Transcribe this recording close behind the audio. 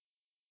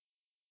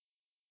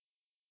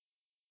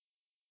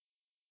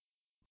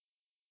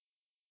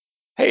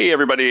Hey,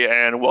 everybody,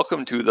 and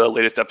welcome to the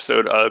latest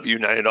episode of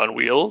United on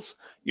Wheels,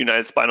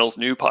 United Spinal's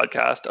new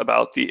podcast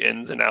about the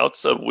ins and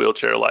outs of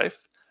wheelchair life.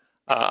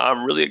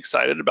 I'm really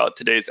excited about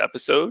today's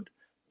episode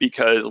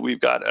because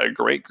we've got a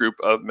great group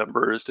of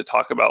members to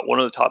talk about one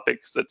of the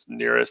topics that's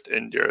nearest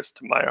and dearest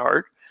to my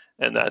heart,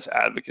 and that's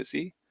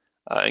advocacy.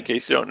 In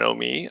case you don't know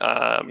me,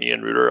 I'm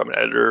Ian Reuter. I'm an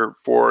editor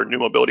for New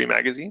Mobility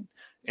Magazine,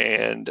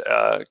 and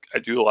I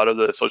do a lot of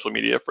the social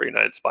media for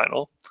United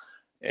Spinal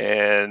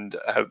and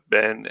have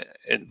been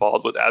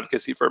involved with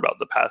advocacy for about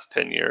the past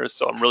 10 years.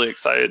 So I'm really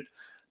excited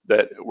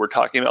that we're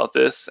talking about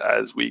this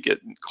as we get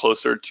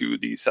closer to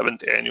the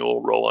seventh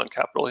annual Roll on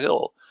Capitol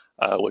Hill,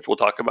 which we'll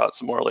talk about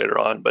some more later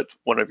on, but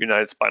one of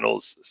United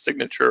Spinal's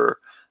signature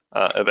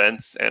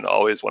events and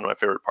always one of my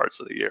favorite parts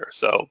of the year.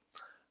 So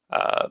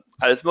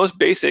at its most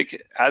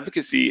basic,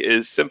 advocacy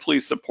is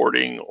simply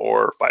supporting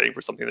or fighting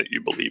for something that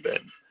you believe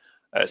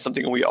in.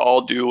 Something we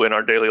all do in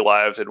our daily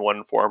lives in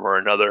one form or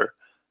another.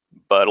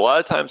 But a lot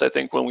of times, I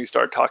think when we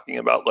start talking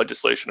about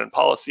legislation and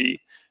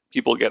policy,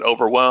 people get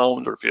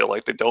overwhelmed or feel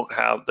like they don't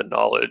have the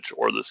knowledge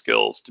or the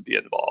skills to be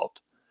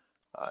involved.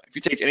 If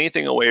you take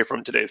anything away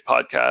from today's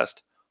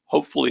podcast,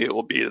 hopefully it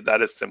will be that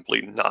that is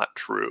simply not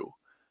true.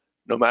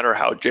 No matter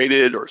how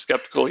jaded or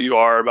skeptical you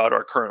are about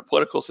our current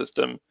political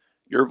system,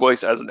 your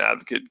voice as an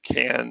advocate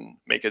can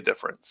make a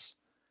difference.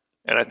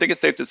 And I think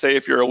it's safe to say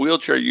if you're a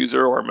wheelchair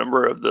user or a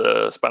member of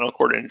the spinal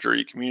cord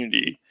injury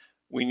community,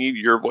 we need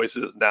your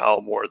voices now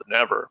more than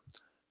ever.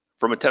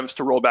 From attempts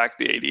to roll back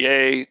the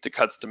ADA to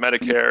cuts to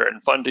Medicare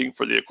and funding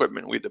for the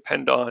equipment we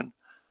depend on,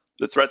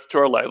 the threats to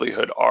our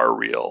livelihood are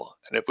real.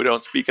 And if we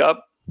don't speak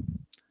up,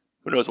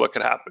 who knows what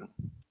could happen.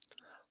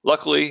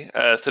 Luckily,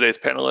 as today's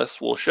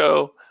panelists will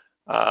show,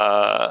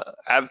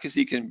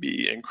 advocacy can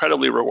be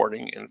incredibly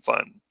rewarding and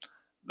fun,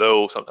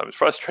 though sometimes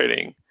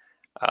frustrating.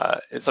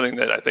 It's something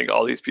that I think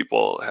all these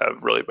people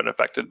have really been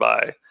affected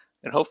by,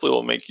 and hopefully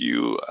will make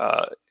you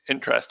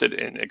interested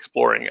in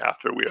exploring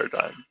after we are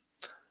done.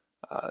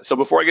 So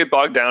before I get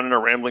bogged down in a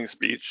rambling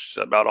speech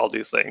about all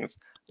these things,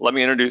 let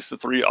me introduce the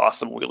three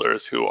awesome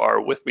wheelers who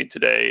are with me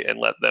today and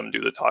let them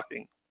do the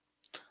talking.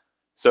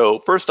 So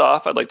first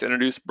off, I'd like to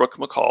introduce Brooke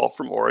McCall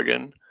from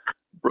Oregon.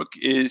 Brooke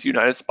is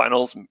United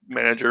Spinal's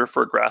manager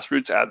for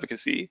grassroots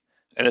advocacy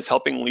and is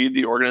helping lead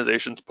the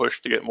organization's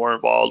push to get more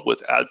involved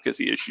with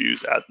advocacy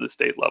issues at the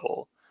state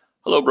level.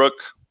 Hello,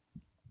 Brooke.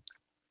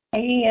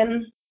 Hey,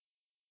 Ian.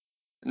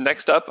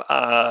 Next up,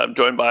 I'm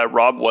joined by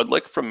Rob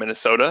Wudlick from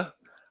Minnesota.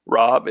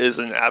 Rob is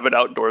an avid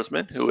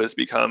outdoorsman who has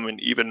become an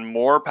even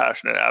more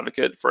passionate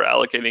advocate for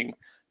allocating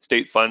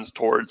state funds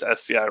towards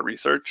SCI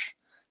research.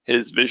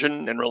 His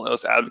vision and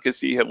relentless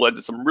advocacy have led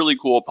to some really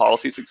cool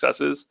policy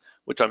successes,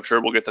 which I'm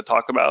sure we'll get to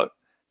talk about.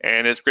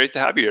 And it's great to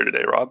have you here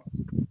today, Rob.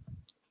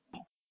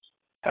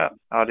 Yeah,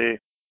 howdy.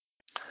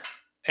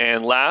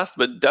 And last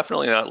but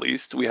definitely not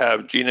least, we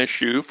have Gina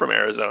Shu from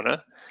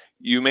Arizona.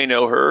 You may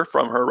know her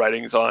from her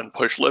writings on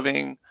Push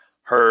Living,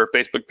 her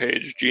Facebook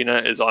page, Gina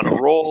is on a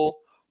Roll,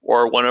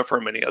 or one of her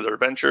many other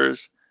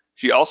ventures.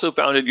 She also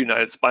founded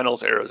United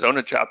Spinal's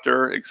Arizona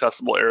chapter,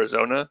 Accessible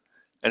Arizona,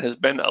 and has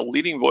been a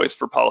leading voice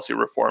for policy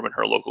reform in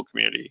her local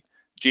community.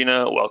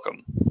 Gina,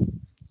 welcome.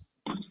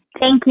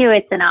 Thank you.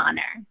 It's an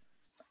honor.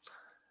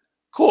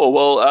 Cool.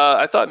 Well,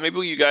 I thought maybe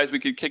we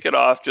could kick it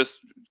off just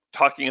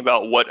talking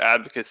about what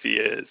advocacy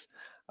is.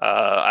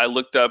 I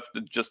looked up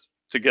just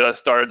to get us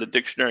started the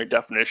dictionary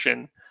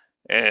definition,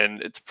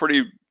 and it's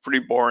pretty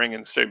boring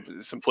and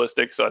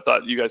simplistic. So I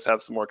thought you guys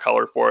have some more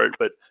color for it.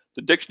 But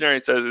the dictionary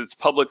says it's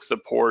public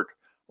support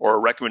or a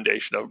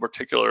recommendation of a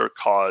particular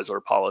cause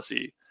or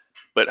policy.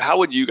 But how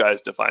would you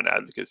guys define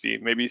advocacy?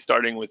 Maybe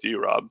starting with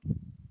you, Rob.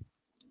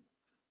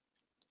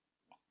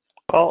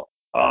 Well,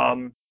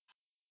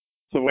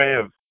 it's a way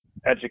of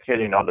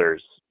educating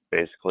others,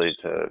 basically,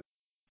 to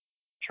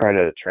try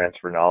to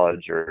transfer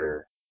knowledge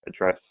or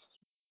address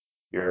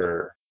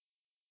your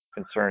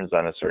concerns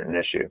on a certain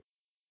issue.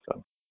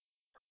 So,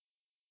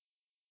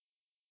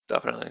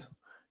 Definitely.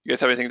 You guys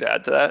have anything to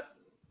add to that?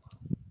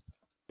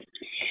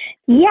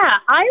 Yeah,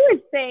 I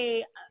would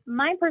say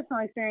my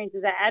personal experience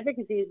is that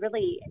advocacy is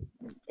really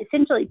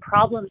essentially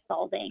problem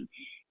solving.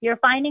 You're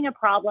finding a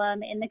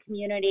problem in the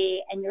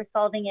community and you're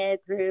solving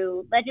it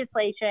through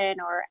legislation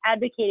or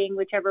advocating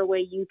whichever way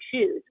you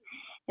choose.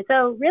 And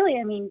so, really,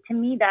 I mean, to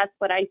me, that's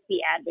what I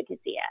see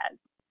advocacy as.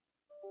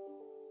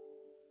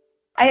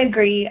 I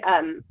agree.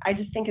 I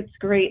just think it's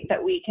great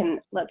that we can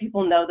let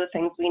people know the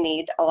things we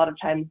need. A lot of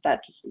times that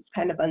just is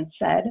kind of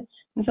unsaid.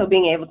 And so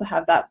being able to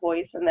have that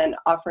voice and then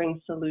offering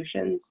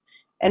solutions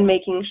and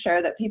making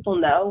sure that people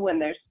know when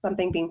there's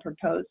something being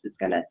proposed that's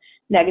going to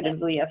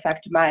negatively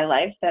affect my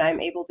life, that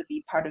I'm able to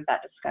be part of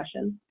that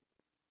discussion.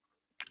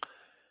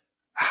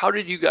 How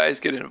did you guys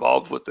get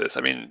involved with this?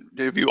 I mean,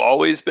 have you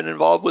always been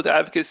involved with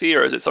advocacy,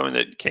 or is it something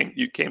that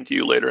came to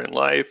you later in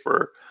life,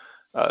 or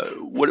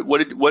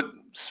what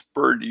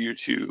spurred you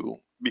to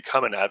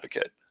become an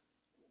advocate?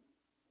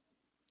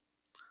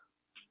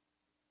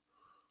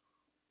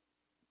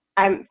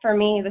 For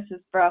me, this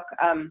is Brooke.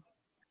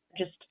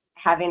 Just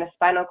having a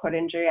spinal cord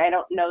injury, I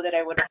don't know that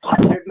I would have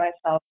considered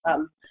myself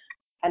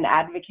an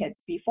advocate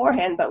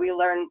beforehand, but we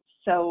learn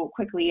so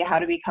quickly how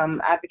to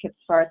become advocates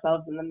for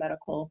ourselves in the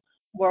medical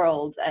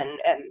world and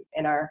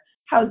in our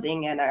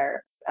housing and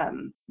our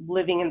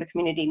living in the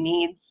community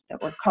needs,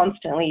 that we're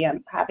constantly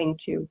having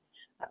to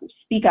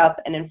speak up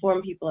and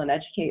inform people and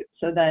educate.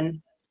 So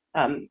then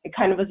it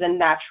kind of was a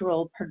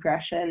natural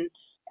progression.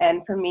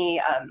 And for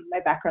me, my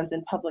background's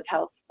in public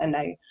health, and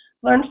I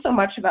learned so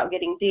much about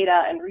getting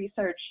data and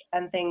research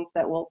and things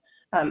that will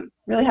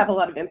really have a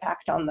lot of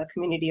impact on the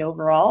community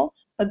overall.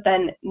 But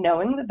then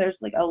knowing that there's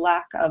like a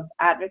lack of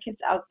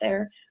advocates out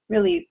there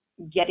really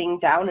getting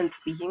down and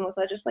speaking with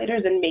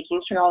legislators and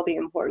making sure all the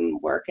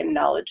important work and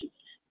knowledge is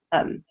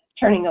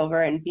turning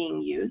over and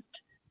being used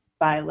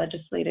by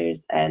legislators.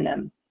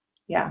 And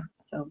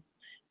so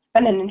it's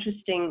been an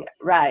interesting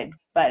ride,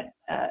 but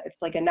it's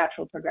like a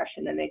natural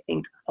progression. And I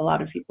think a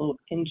lot of people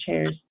in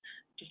chairs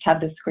just have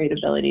this great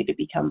ability to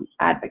become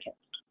advocates.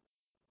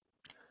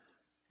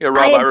 Yeah,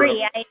 Rob, I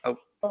agree.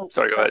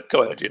 Sorry,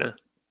 go ahead, Gina.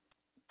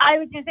 I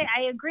was going to say,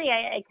 I agree.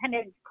 I kind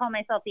of call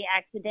myself the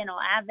accidental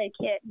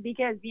advocate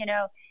because,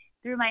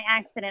 through my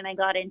accident, I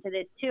got into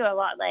this too, a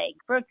lot like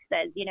Brooke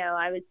says.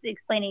 I was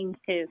explaining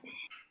to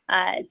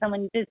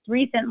someone just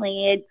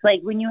recently, it's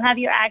like when you have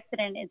your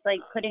accident, it's like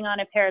putting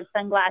on a pair of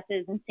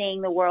sunglasses and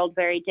seeing the world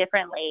very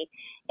differently.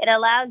 It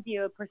allows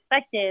you a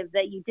perspective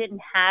that you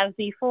didn't have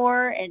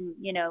before and,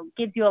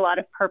 gives you a lot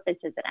of purpose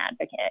as an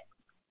advocate.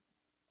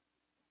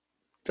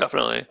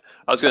 Definitely.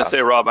 I was going to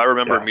say, Rob, I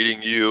remember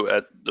meeting you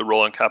at the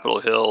role on Capitol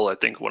Hill, I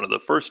think one of the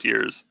first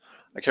years.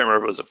 I can't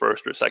remember if it was the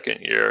first or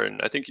second year.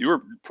 And I think you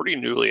were pretty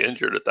newly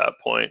injured at that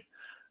point.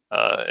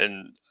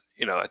 And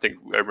I think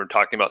I remember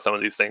talking about some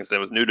of these things, and it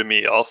was new to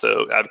me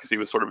also. Advocacy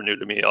was sort of new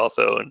to me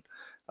also. And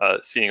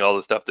seeing all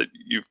the stuff that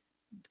you've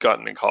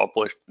gotten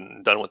accomplished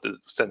and done with it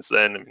since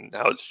then, and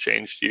how it's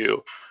changed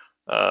you.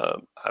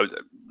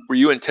 Were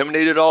you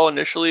intimidated at all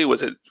initially?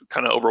 Was it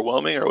kind of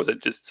overwhelming, or was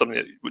it just something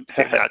that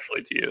came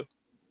naturally to you?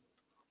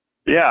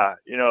 Yeah,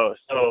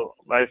 so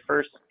my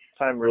first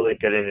time really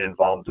getting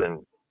involved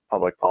in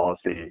public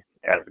policy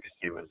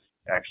advocacy was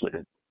actually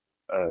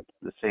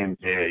the same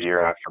day a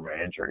year after my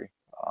injury.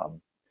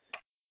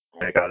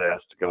 I got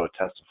asked to go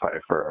testify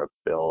for a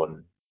bill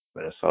in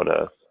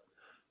Minnesota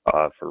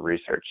for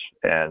research,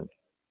 and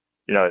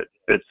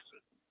it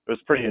was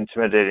pretty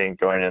intimidating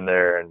going in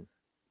there in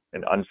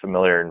an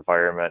unfamiliar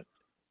environment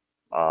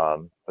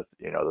with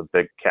the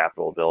big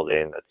Capitol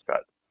building that's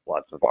got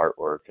lots of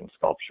artwork and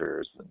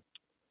sculptures and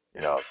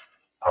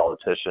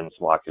politicians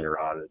walking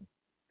around in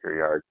your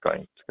yard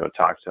going to go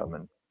talk to them.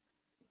 And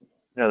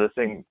the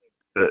thing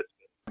that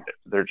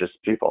they're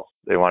just people.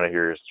 They want to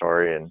hear your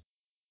story. And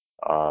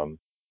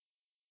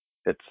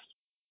it's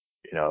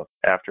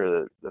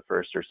after the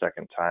first or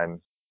second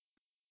time,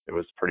 it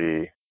was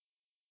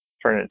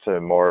turned into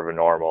more of a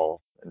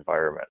normal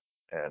environment,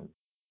 and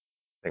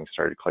things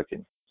started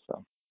clicking.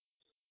 So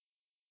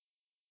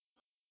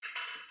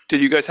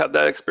did you guys have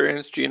that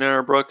experience, Gina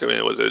or Brooke? I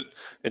mean, was it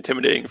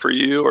intimidating for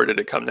you, or did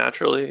it come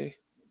naturally?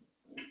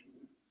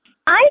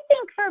 I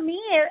think for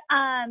me,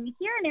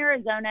 here in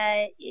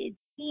Arizona, it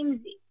seems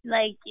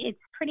like it's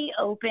pretty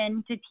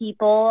open to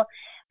people.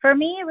 For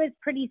me, it was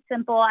pretty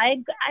simple.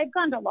 I'd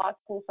gone to law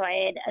school, so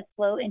I had a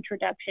slow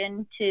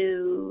introduction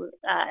to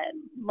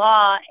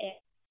law and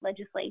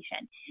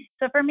legislation.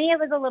 So for me, it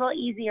was a little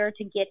easier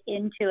to get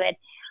into it.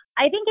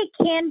 I think it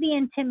can be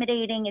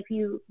intimidating if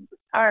you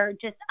are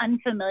just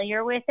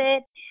unfamiliar with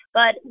it.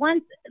 But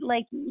once,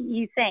 like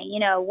you say,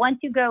 once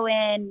you go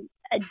in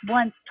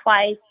once,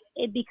 twice,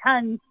 it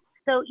becomes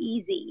so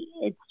easy.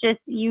 It's just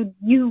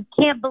you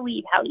can't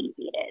believe how easy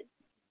it is.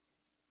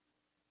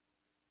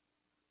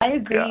 I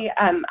agree.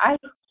 Yeah. I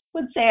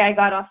would say I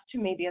got off to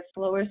maybe a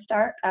slower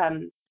start.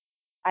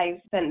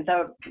 I spent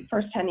the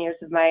first 10 years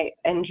of my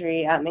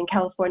injury in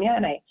California,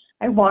 and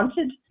I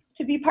wanted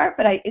to be part,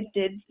 but it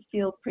did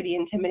feel pretty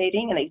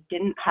intimidating, and I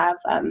didn't have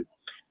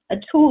a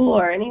tool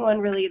or anyone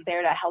really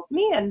there to help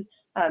me. And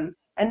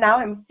now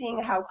I'm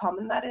seeing how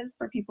common that is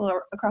for people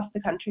across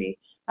the country,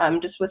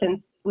 just with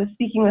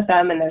speaking with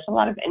them, and there's a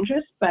lot of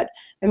interest. But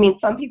I mean,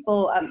 some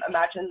people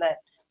imagine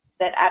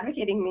that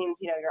advocating means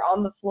you're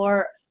on the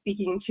floor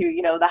speaking to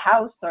the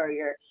House, or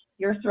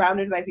you're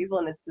surrounded by people,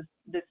 and it's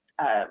this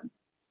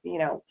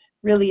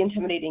really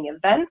intimidating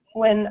event.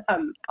 When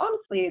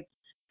honestly, it's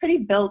pretty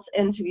built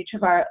into each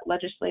of our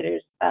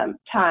legislators'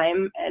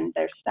 time and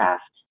their staff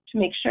to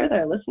make sure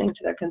they're listening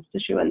to their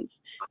constituents,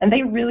 and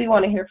they really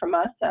want to hear from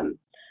us.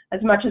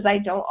 As much as I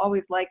don't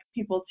always like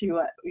people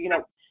to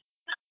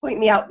point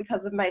me out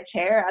because of my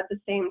chair, at the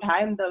same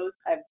time,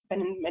 I've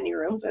been in many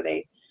rooms where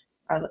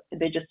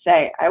they just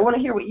say, I want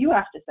to hear what you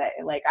have to say.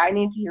 Like, I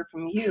need to hear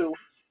from you,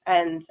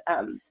 and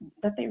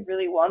that they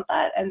really want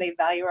that, and they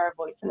value our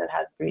voice, and it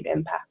has great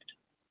impact.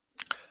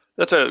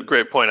 That's a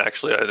great point,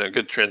 actually, and a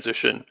good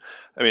transition.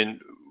 I mean,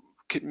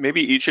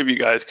 maybe each of you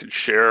guys could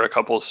share a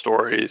couple of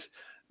stories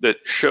that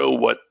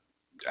show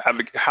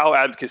how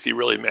advocacy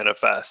really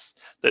manifests,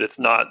 that it's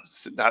not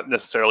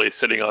necessarily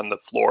sitting on the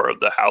floor of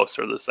the House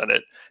or the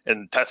Senate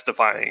and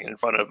testifying in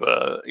front of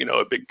a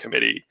big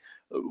committee,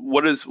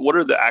 what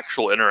are the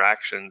actual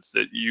interactions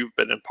that you've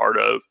been a part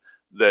of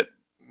that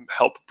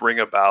help bring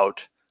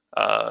about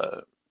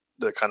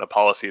the kind of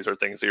policies or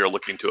things that you're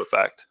looking to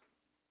affect?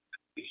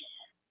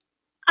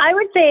 I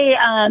would say,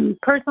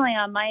 personally,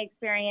 on my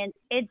experience,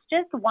 it's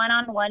just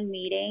one-on-one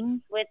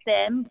meetings with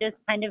them, just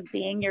kind of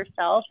being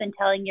yourself and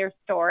telling your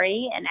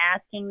story and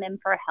asking them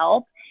for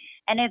help.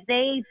 And if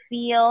they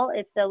feel,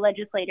 if the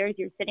legislators,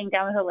 you're sitting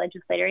down with a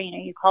legislator,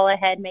 you call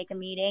ahead, make a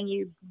meeting,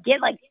 you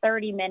get like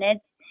 30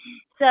 minutes.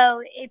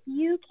 So if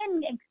you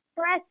can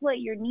express what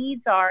your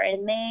needs are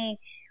and they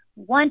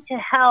want to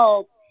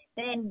help,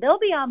 then they'll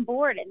be on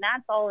board, and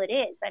that's all it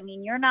is. I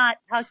mean, you're not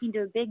talking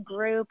to a big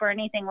group or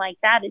anything like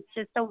that. It's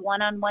just a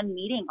one-on-one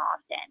meeting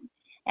often.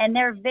 And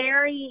they're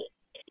very,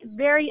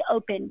 very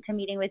open to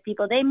meeting with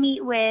people. They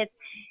meet with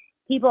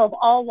people of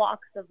all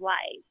walks of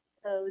life.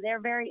 So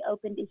they're very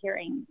open to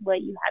hearing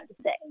what you have to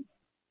say.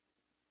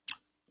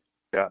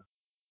 Yeah.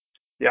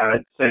 Yeah,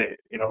 I'd say,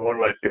 one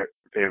of my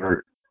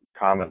favorite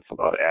comments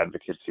about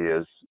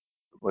advocacy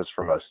was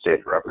from a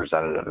state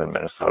representative in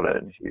Minnesota,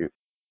 and he was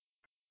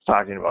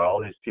talking about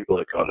all these people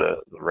that go to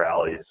the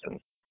rallies and,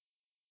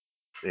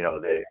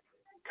 they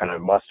kind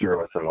of muster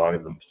with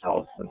among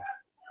themselves and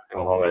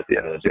go home at the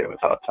end of the day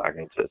without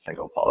talking to a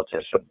single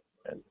politician.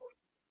 And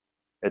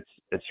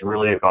it's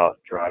really about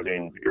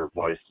driving your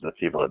voice to the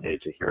people that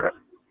need to hear it.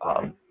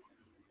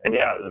 And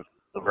yeah,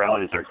 the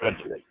rallies are good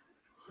to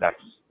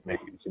connect, make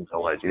you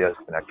build ideas,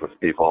 connect with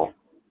people,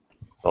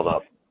 build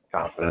up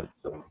confidence,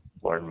 and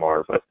learn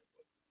more. But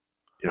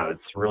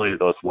it's really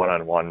those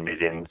one-on-one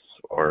meetings,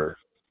 or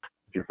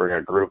if you bring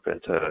a group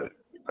into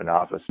an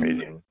office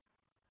meeting,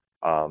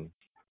 and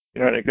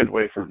a good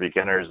way for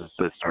beginners is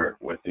to start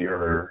with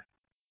your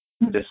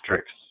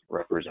district's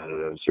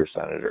representatives or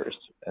senators,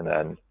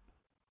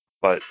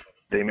 but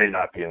they may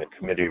not be in the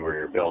committee where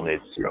your bill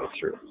needs to go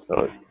through.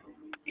 So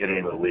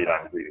getting the lead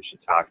on who you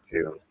should talk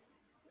to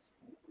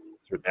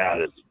through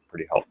that is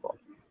pretty helpful.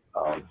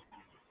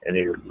 And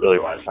you really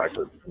want to talk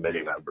to the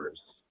committee members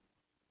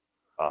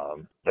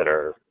that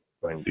are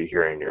going to be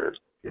hearing your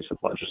piece of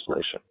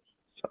legislation,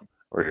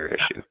 or your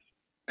issue.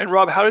 And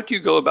Rob, how did you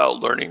go about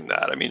learning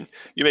that? I mean,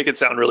 you make it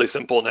sound really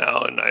simple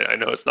now, and I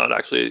know it's not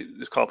actually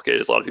as complicated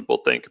as a lot of people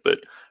think. But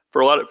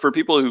for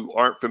people who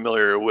aren't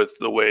familiar with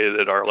the way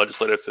that our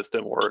legislative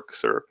system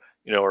works, or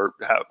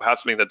have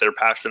something that they're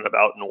passionate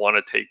about and want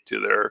to take to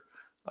their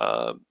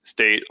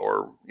state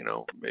or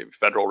maybe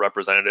federal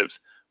representatives,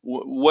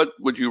 what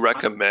would you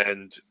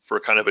recommend for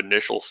kind of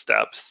initial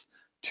steps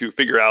to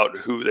figure out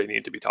who they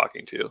need to be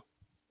talking to?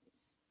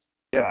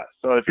 Yeah.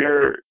 So if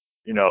you're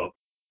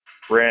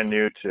brand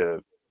new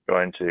to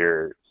going to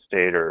your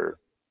state or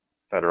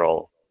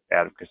federal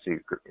advocacy,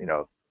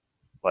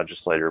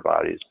 legislator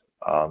bodies,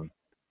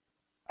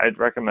 I'd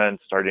recommend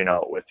starting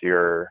out with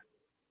your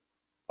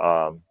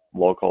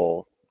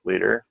local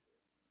leader.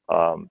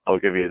 They'll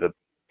give you the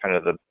kind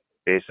of the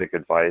basic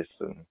advice,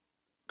 and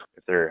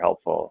if they're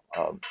helpful,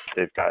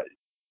 they're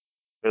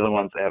the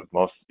ones that have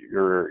most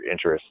your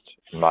interest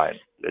in mind.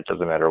 It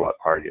doesn't matter what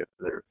party, if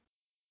they're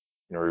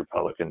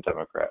Republican,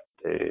 Democrat,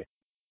 they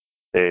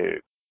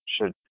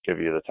should give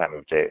you the time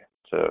of day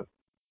to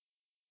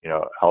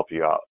help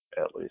you out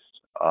at least.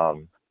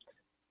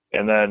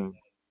 And then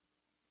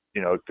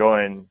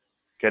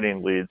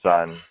getting leads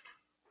on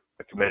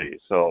a committee.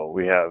 So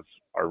we have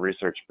our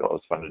research bill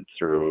is funded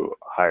through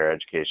higher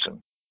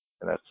education,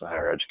 and that's the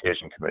higher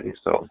education committee.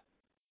 So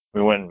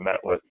we went and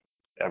met with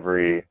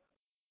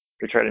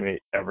we try to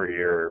meet every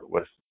year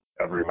with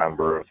every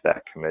member of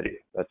that committee.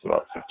 That's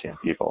about 15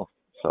 people.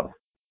 So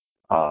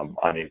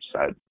on each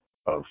side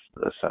of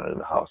the Senate and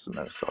the House in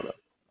Minnesota.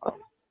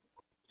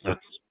 So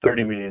it's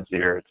 30 meetings a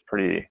year. It's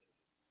pretty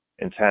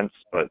intense,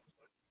 but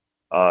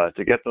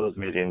to get those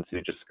meetings,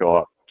 you just go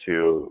up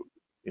to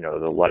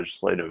the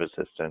legislative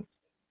assistant,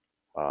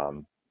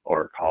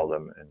 or call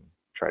them and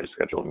try to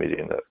schedule a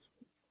meeting that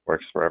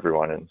works for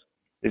everyone. And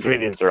these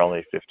meetings are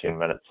only 15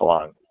 minutes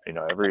long.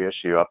 Every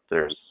issue up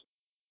there is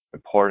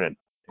important,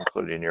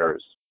 including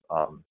yours.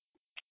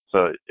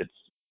 So it's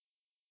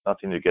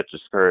nothing to get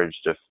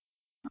discouraged if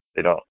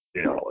they don't,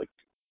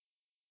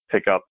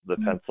 pick up the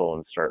pencil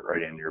and start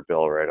writing your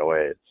bill right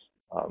away. It's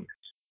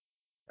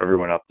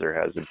everyone up there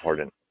has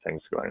important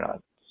things going on.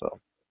 So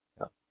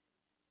yeah.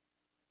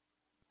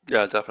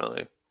 Yeah,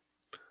 definitely.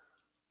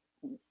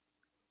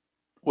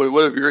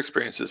 What have your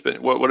experiences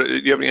been? What do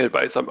you have any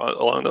advice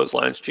along those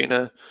lines,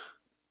 Gina?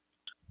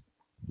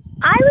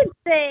 I would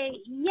say,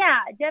 yeah,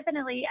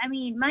 definitely. I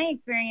mean, my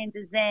experience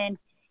has been,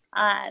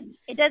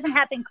 it doesn't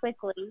happen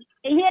quickly.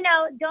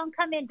 Don't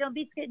come in, don't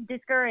be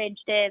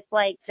discouraged if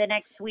like the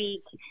next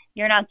week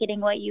you're not getting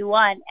what you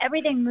want.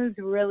 Everything moves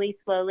really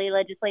slowly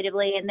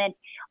legislatively. And then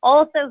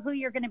also who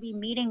you're going to be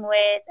meeting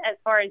with as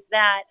far as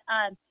that.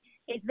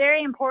 It's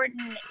very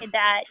important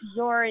that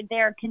you're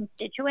their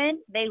constituent.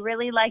 They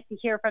really like to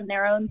hear from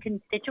their own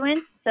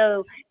constituents.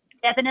 So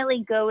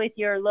definitely go with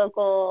your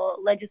local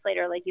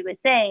legislator, like you were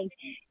saying.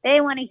 They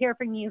want to hear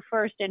from you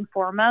first and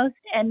foremost,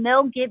 and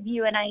they'll give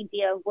you an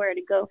idea of where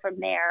to go from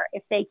there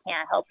if they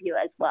can't help you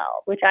as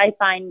well, which I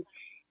find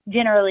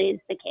generally is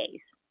the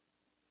case.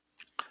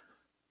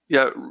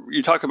 Yeah,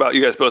 you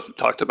guys both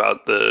talked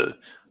about the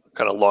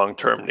kind of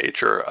long-term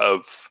nature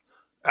of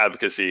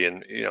advocacy,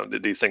 and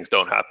these things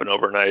don't happen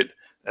overnight.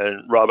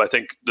 And Rob, I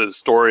think the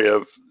story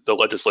of the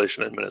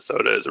legislation in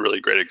Minnesota is a really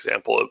great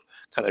example of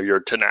kind of your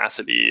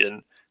tenacity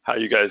and how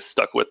you guys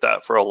stuck with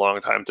that for a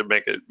long time to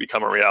make it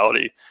become a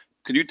reality.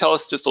 Could you tell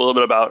us just a little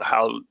bit about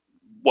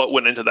what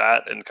went into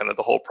that and kind of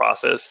the whole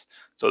process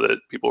so that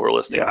people who are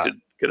listening could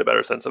get a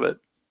better sense of it?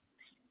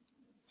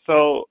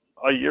 So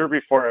a year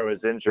before I was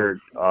injured,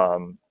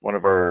 one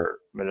of our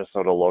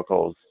Minnesota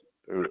locals,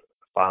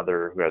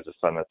 father who has a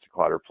son that's a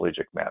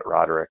quadriplegic, Matt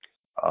Roderick,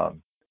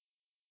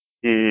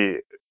 he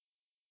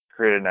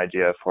created an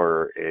idea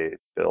for a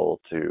bill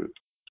to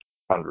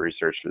fund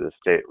research for the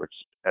state, which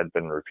had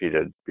been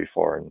repeated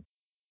before in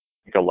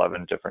I think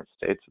 11 different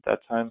states at that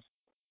time.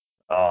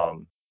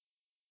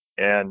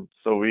 And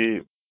so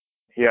he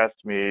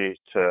asked me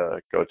to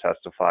go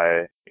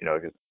testify,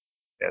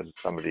 as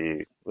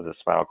somebody with a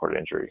spinal cord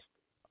injury.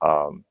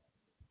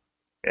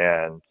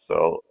 And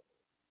so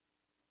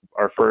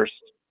our first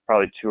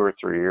probably 2 or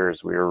 3 years,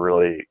 we were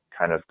really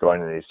kind of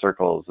going in these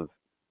circles of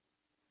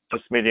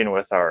just meeting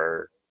with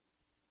our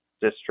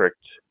district,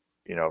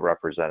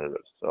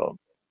 representatives. So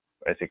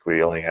I think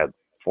we only had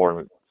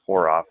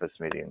four office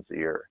meetings a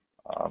year.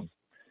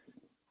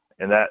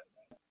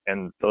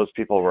 And those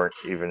people weren't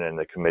even in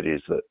the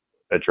committees that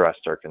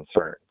addressed our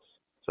concerns.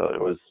 So it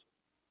was,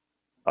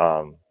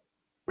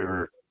 we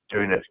were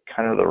doing it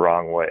kind of the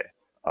wrong way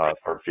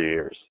for a few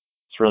years.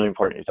 It's really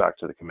important you talk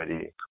to the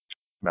committee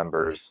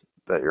members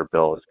that your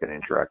bill is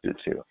getting directed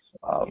to,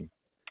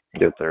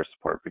 get their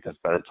support, because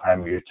by the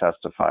time you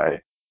testify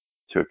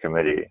to a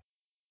committee,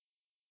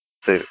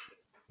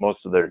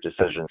 most of their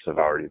decisions have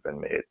already been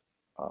made.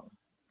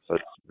 So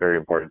it's very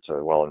important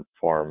to well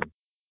inform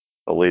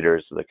the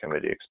leaders of the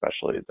committee,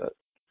 especially, that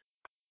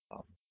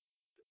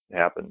it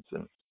happens.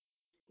 And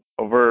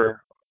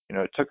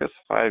it took us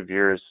 5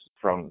 years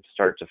from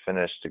start to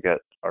finish to get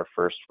our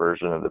first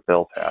version of the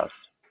bill passed.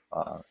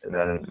 And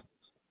then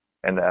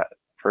in that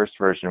first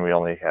version, we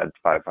only had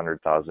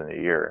 $500,000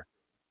 a year.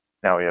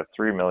 Now we have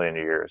 $3 million a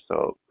year,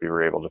 so we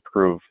were able to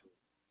prove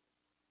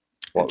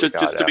what we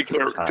got. Just to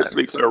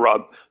be clear,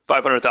 Rob,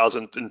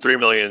 500,000 and $3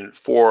 million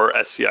for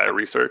SCI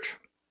research.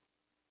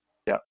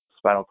 Yeah,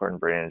 spinal cord and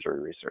brain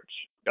injury research.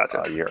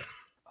 Gotcha. A year.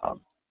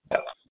 Yeah.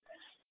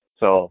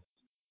 So,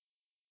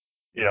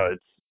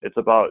 it's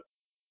about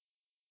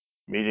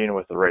meeting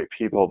with the right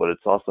people, but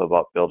it's also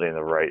about building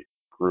the right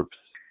groups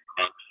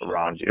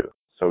around you.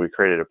 So we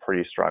created a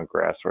pretty strong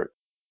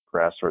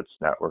grassroots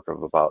network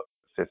of about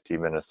 50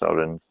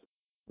 Minnesotans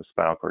with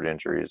spinal cord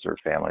injuries or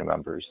family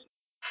members,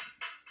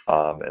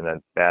 and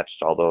then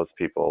matched all those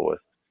people with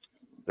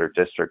their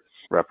district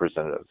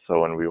representatives. So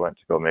when we went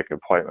to go make an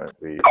appointment,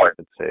 we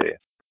could say,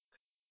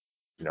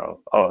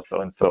 oh,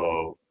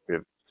 so-and-so, we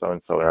have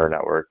so-and-so in our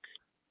network,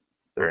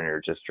 they're in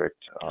your district,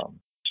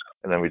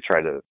 and then we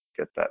try to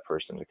get that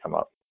person to come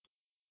up,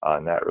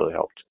 and that really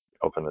helped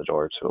open the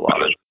door to a lot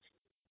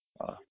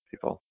of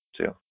people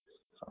too.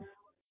 So.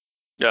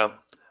 Yeah,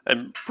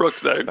 and Brooke,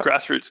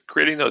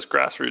 creating those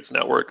grassroots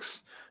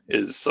networks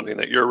is something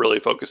that you're really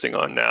focusing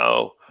on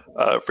now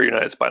for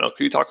United Spinal.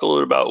 Can you talk a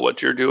little bit about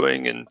what you're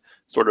doing and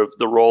sort of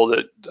the role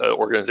that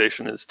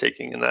organization is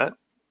taking in that?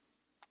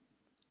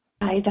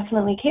 I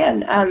definitely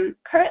can.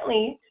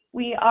 Currently,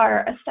 we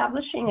are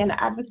establishing an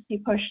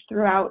advocacy push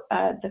throughout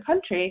the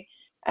country.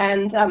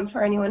 And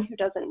for anyone who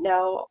doesn't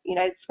know,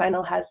 United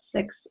Spinal has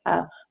 6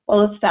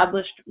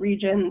 well-established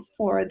regions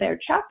for their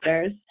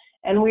chapters.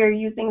 And we're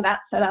using that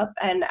setup,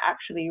 and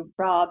actually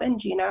Rob and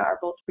Gina are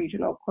both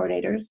regional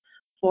coordinators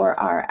for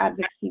our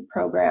advocacy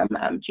program,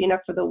 Gina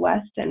for the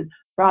West and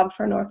Rob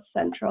for North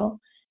Central.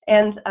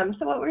 And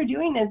so what we're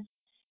doing is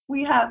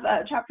we have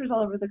chapters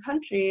all over the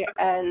country,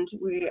 and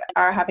we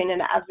are having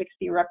an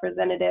advocacy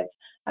representative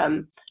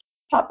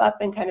pop up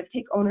and kind of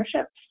take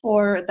ownership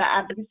for the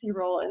advocacy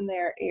role in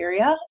their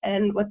area.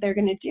 And what they're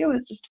going to do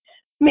is just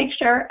make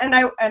sure, and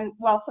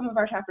while some of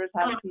our chapters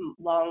have some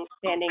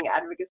long-standing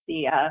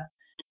advocacy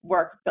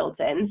work built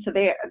in, so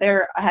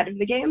they're ahead of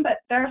the game, but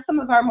there are some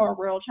of our more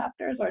rural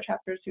chapters or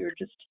chapters who are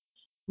just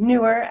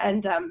newer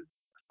and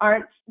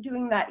aren't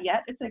doing that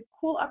yet. It's a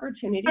cool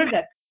opportunity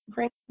to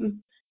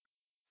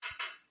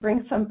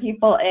bring some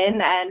people in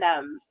and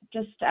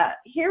just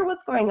hear what's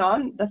going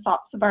on, the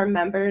thoughts of our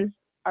members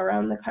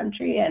around the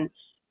country, and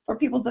for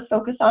people to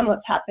focus on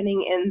what's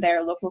happening in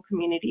their local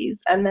communities,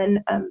 and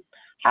then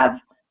have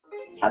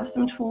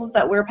some tools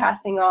that we're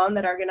passing on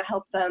that are going to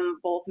help them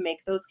both make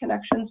those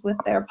connections with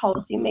their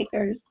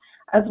policymakers,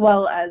 as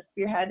well as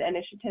spearhead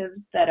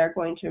initiatives that are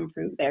going to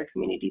improve their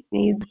community's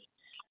needs.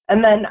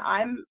 And then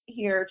I'm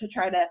here to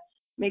try to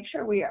make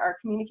sure we are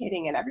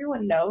communicating and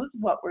everyone knows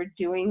what we're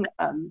doing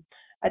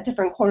at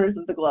different corners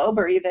of the globe,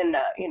 or even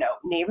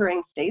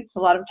neighboring states a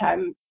lot of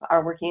time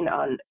are working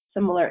on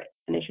similar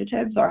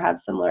initiatives or have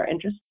similar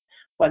interests,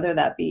 whether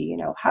that be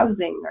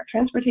housing or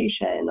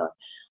transportation or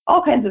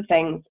all kinds of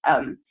things.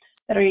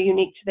 that are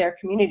unique to their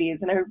communities.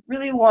 And I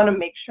really want to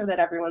make sure that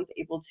everyone's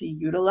able to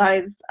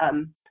utilize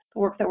the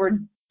work that we're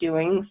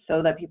doing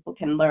so that people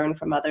can learn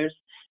from others'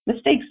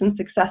 mistakes and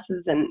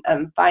successes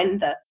and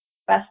find the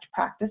best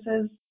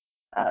practices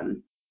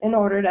in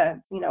order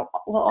to, we'll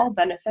all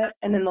benefit.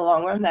 And in the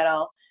long run, that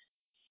all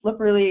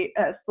slipperily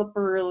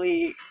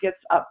gets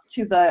up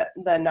to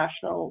the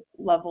national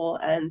level,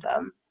 and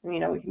we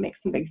can make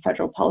some big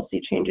federal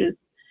policy changes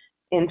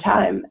in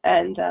time.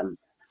 And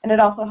it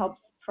also helps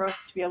for us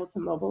to be able to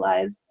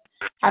mobilize,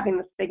 having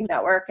this big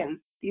network. And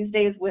these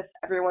days, with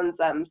everyone's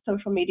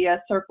social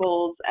media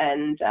circles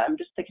and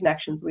just the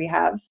connections we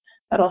have,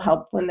 that'll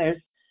help when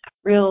there's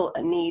real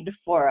need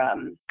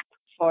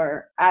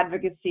for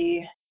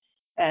advocacy.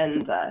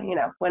 And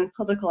when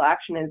political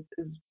action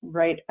is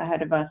right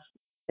ahead of us,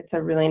 it's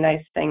a really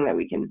nice thing that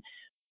we can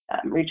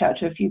reach out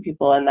to a few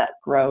people, and that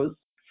grows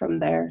from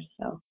there.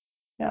 So,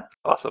 yeah.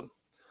 Awesome.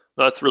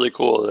 That's really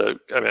cool.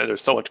 I mean,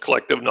 there's so much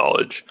collective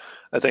knowledge,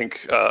 I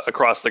think,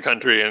 across the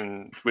country,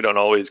 and people don't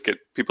always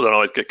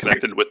get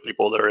connected with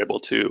people that are able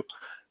to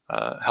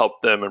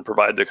help them and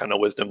provide the kind of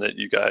wisdom that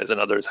you guys and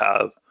others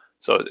have.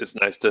 So it's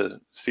nice to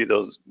see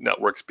those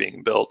networks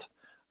being built.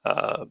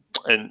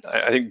 And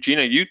I think,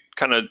 Gina, you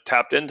kind of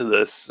tapped into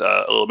this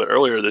a little bit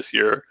earlier this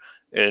year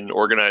in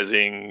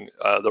organizing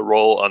the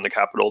role on the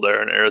Capitol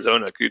there in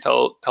Arizona. Could you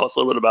tell us a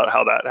little bit about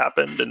how that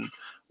happened and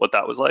what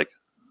that was like?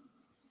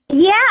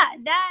 Yeah,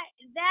 that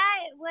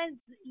was,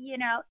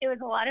 it was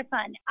a lot of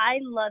fun. I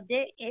loved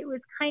it.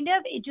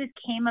 It just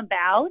came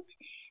about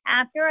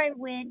after I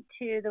went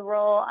to the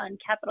role on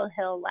Capitol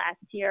Hill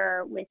last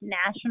year with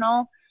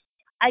National.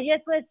 I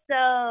just was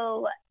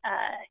so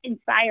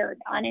inspired,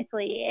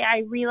 honestly.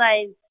 I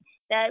realized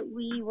that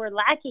we were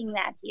lacking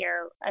that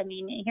here. I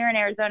mean, here in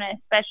Arizona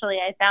especially,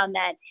 I found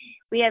that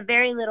we have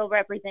very little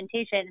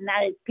representation, and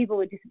that is people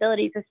with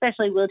disabilities,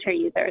 especially wheelchair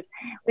users.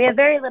 We have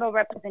very little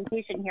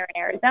representation here in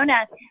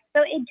Arizona.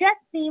 So it just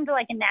seemed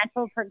like a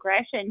natural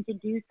progression to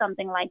do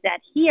something like that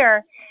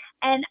here.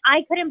 And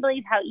I couldn't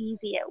believe how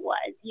easy it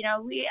was.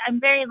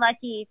 I'm very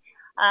lucky.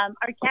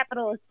 Our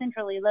Capitol is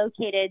centrally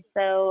located,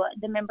 so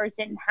the members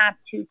didn't have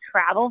to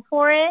travel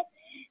for it.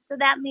 So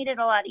that made it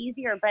a lot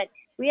easier. But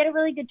we had a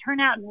really good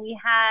turnout, and we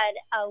had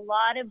a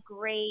lot of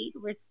great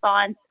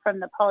response from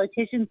the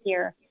politicians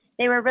here.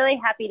 They were really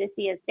happy to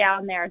see us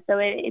down there. So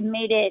it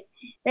made it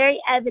very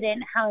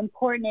evident how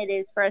important it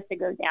is for us to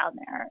go down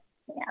there.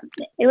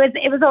 Yeah, it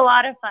was a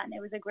lot of fun.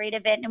 It was a great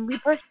event, and we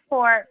pushed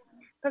for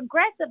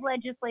progressive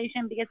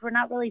legislation because we're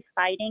not really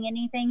fighting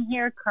anything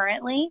here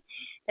currently.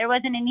 There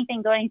wasn't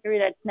anything going through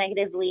that's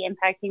negatively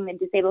impacting the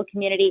disabled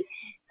community.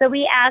 So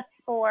we asked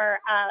for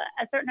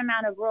a certain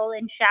amount of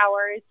roll-in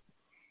showers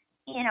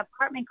in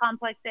apartment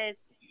complexes,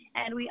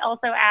 and we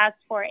also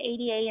asked for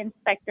ADA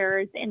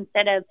inspectors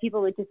instead of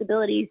people with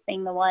disabilities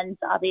being the ones,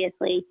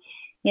 obviously,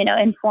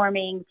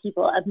 informing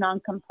people of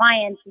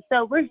non-compliance.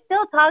 So we're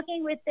still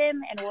talking with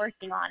them and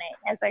working on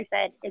it. As I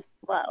said, it's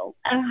slow.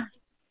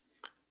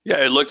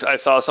 Yeah, I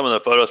saw some of the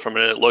photos from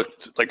it. It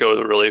looked like it was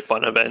a really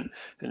fun event,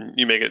 and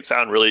you make it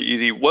sound really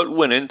easy. What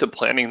went into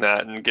planning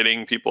that and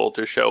getting people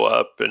to show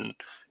up and,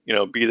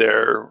 be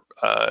there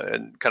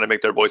and kind of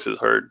make their voices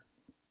heard?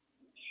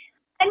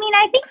 I mean,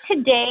 I think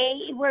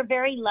today we're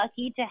very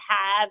lucky to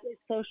have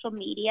social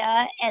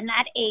media, and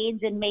that aids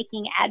in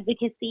making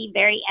advocacy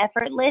very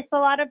effortless a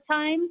lot of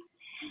times.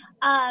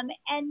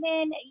 And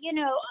then,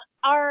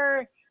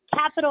 our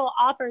Capitol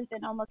offers,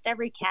 and almost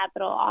every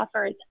Capitol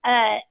offers,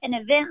 an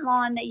event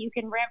lawn that you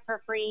can rent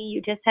for free.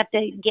 You just have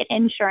to get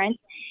insurance.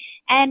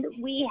 And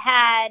we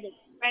had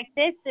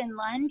breakfast and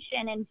lunch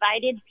and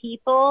invited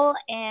people,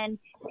 and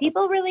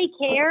people really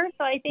care.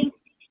 So I think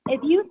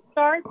if you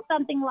start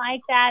something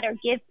like that or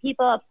give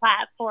people a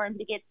platform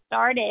to get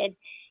started,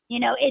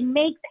 it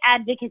makes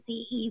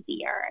advocacy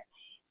easier.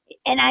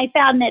 And I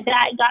found that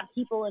got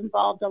people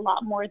involved a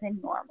lot more than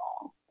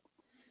normal.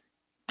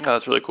 Oh,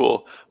 that's really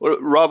cool.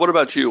 Rob, what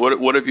about you?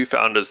 What have you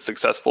found as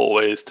successful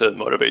ways to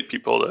motivate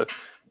people to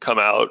come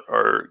out,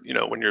 or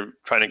when you're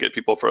trying to get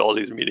people for all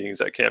these meetings,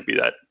 that can't be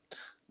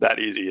that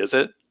easy, is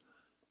it?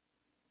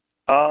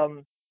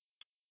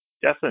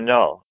 Yes and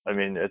no. I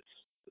mean,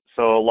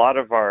 so a lot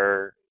of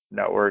our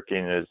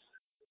networking is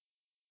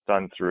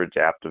done through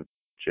adaptive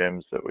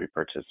gyms that we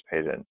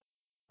participate in.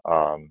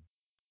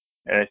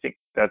 And I think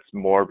that's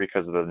more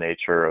because of the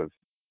nature of,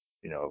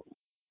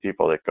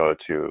 people that go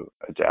to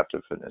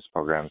adaptive fitness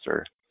programs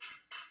are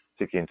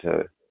seeking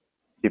to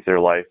keep their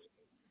life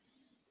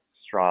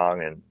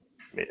strong and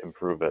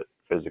improve it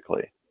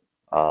physically.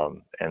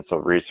 And so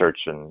research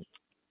and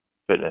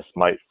fitness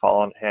might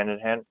fall hand in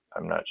hand.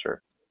 I'm not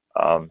sure.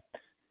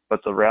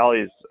 But the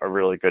rallies are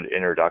really good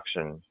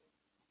introduction,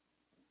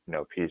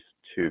 piece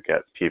to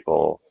get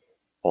people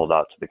pulled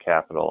out to the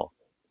Capitol.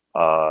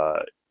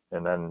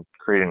 And then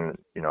creating,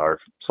 our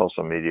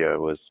social media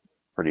was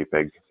pretty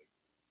big.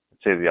 I'd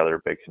say the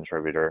other big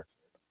contributor.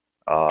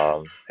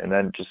 And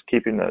then just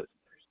keeping the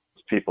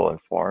people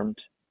informed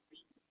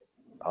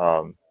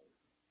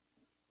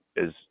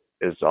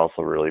is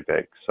also really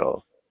big.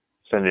 So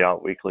sending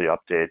out weekly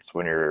updates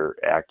when you're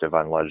active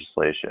on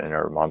legislation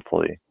or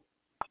monthly,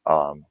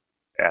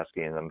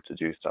 asking them to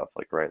do stuff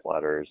like write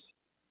letters.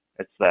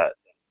 It's that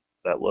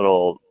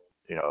little,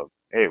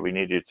 hey, we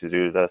need you to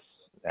do this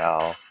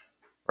now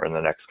or in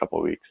the next couple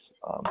of weeks.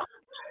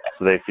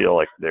 So they feel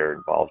like they're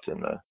involved in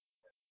the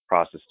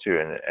process too,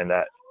 and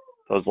that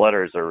those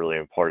letters are really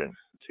important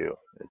too.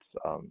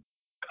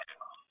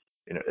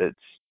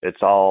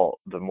 It's all,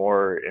 the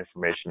more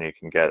information you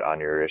can get on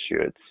your issue,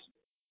 it's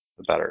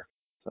the better.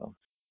 So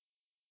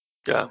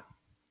Yeah.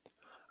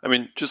 I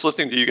mean, just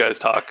listening to you guys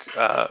talk,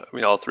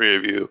 all three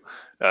of you,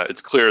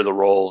 it's clear the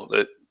role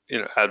that,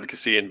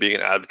 advocacy and being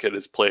an advocate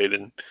has played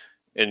in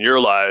your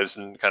lives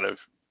and kind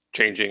of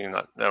changing,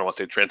 I don't want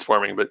to say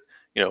transforming, but,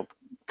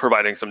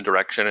 providing some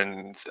direction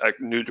and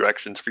new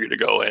directions for you to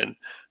go in.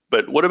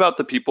 But what about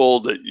the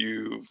people that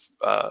you've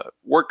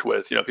worked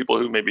with, people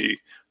who maybe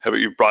have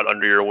you brought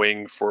under your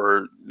wing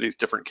for these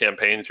different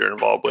campaigns you're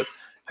involved with?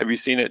 Have you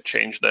seen it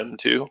change them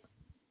too?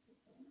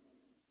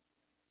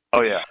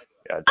 Oh, yeah.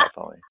 Yeah,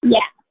 definitely. Yeah,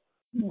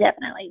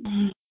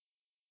 definitely.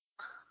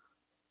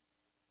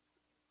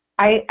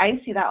 I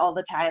see that all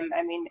the time.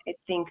 I mean, I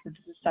think that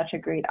this is such a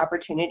great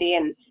opportunity,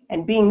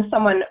 and being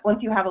someone, once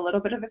you have a little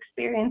bit of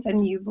experience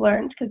and you've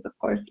learned, because of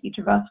course each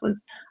of us was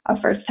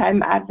a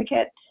first-time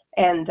advocate,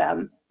 and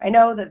I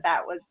know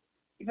that was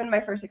even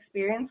my first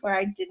experience where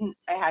I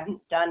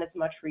hadn't done as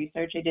much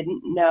research. I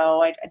didn't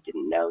know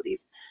these,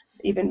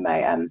 even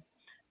my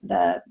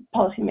the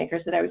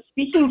policymakers that I was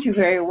speaking to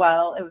very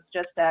well. It was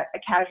just a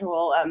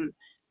casual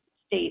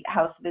state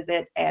house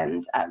visit,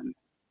 and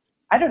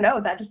I don't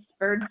know, that just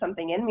spurred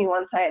something in me.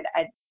 Once I'd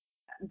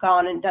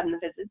gone and done the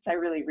visits, I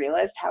really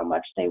realized how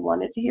much they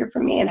wanted to hear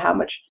from me and how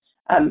much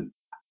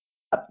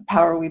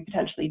power we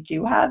potentially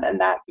do have. And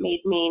that made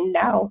me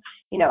now,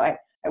 I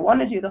want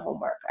to do the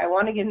homework. I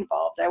want to get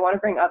involved. I want to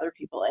bring other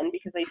people in,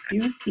 because I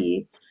do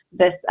see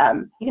this,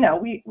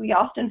 we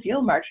often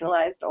feel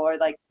marginalized or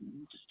like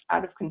just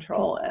out of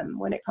control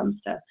when it comes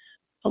to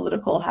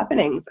political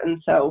happenings.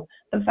 And so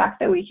the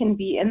fact that we can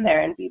be in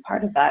there and be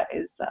part of that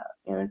is,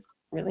 it's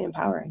really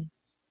empowering.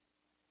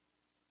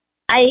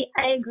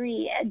 I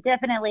agree,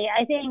 definitely.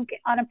 I think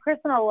on a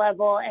personal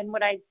level, and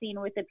what I've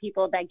seen with the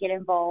people that get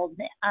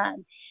involved,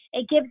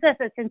 it gives us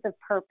a sense of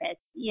purpose.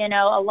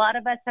 A lot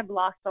of us have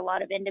lost a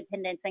lot of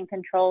independence and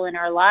control in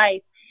our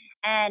life,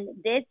 and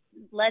this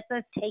lets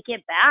us take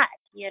it back.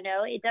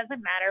 It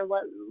doesn't matter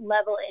what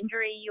level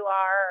injury you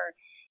are,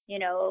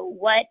 or,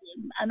 what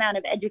amount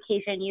of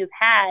education you've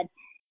had.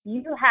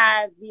 You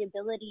have the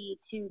ability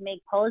to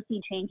make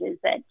policy changes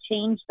that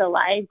change the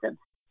lives of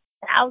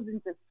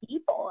thousands of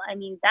people. I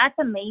mean, that's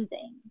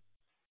amazing.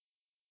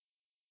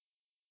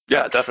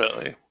 Yeah,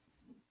 definitely.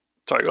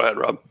 Sorry, go ahead,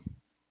 Rob.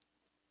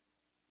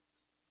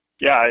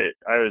 Yeah,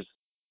 I was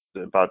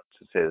about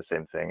to say the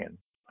same thing, and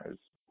I was,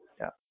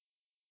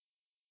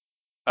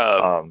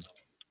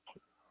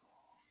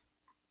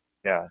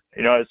 yeah.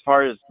 As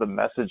far as the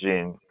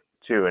messaging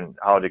too, and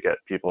how to get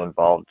people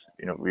involved,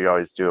 we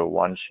always do a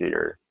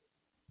one-sheeter.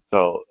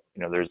 So,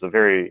 there's a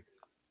very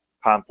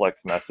complex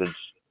message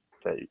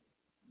that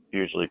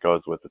usually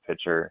goes with the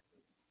picture,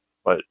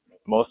 but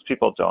most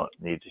people don't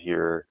need to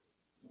hear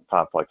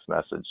complex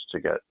message to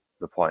get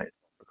the point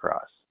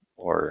across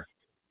or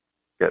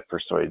get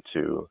persuaded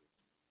to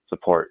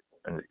support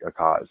a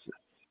cause.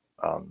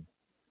 A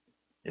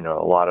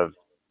lot of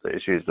the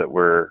issues that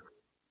we're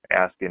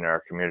asking in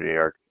our community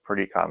are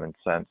pretty common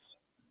sense,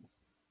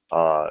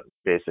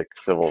 basic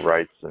civil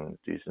rights and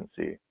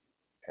decency,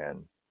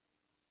 and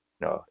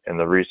and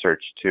the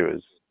research too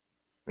is,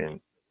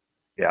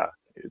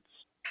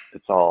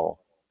 it's all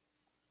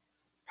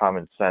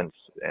common sense,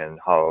 and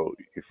how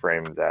you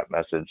frame that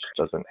message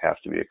doesn't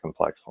have to be a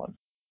complex one.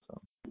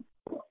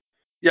 So.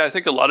 Yeah, I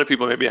think a lot of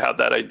people maybe have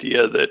that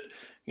idea that,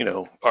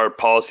 our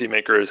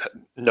policymakers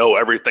know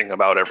everything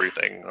about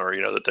everything, or,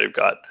 that they've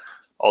got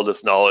all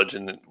this knowledge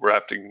and we're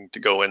having to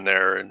go in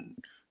there and,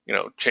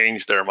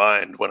 change their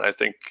mind. When I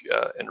think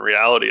in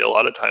reality, a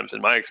lot of times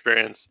in my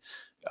experience,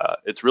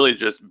 it's really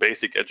just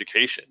basic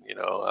education.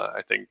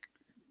 I think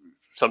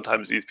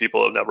sometimes these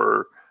people have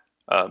never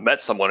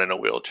met someone in a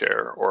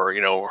wheelchair, or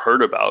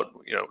heard about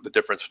the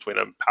difference between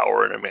a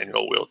power and a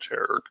manual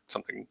wheelchair, or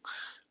something,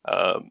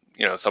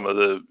 some of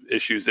the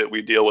issues that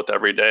we deal with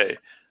every day.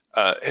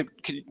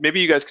 Maybe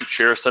you guys could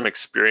share some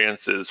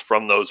experiences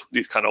from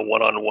these kind of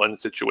one-on-one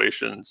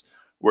situations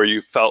where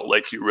you felt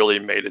like you really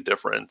made a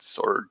difference,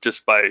 or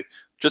just by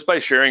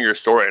sharing your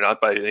story,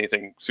 not by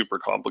anything super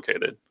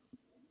complicated.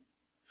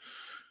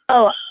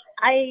 Oh,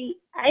 I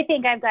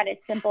think I've got a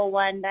simple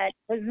one that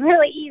was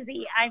really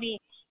easy. I mean,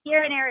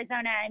 here in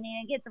Arizona,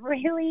 it gets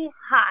really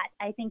hot.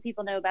 I think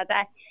people know about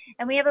that.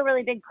 And we have a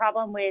really big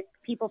problem with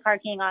people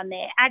parking on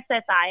the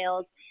access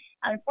aisles.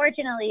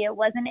 Unfortunately, it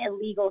wasn't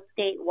illegal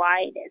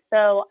statewide.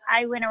 So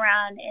I went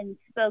around and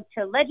spoke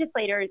to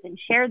legislators and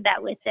shared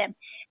that with them.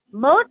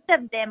 Most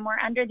of them were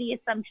under the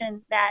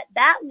assumption that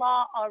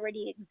law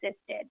already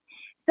existed.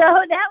 So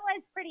that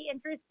was pretty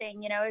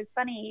interesting. It was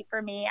funny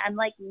for me. I'm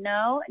like,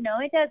 no,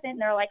 it doesn't.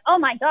 And they're like, oh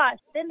my gosh.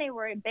 Then they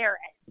were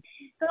embarrassed.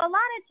 So a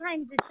lot of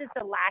times it's just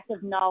a lack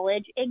of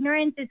knowledge.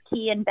 Ignorance is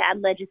key in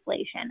bad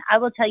legislation. I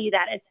will tell you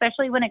that,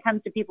 especially when it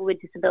comes to people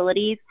with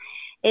disabilities.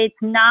 It's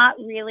not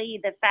really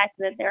the fact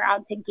that they're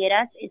out to get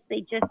us, it's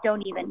they just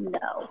don't even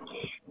know.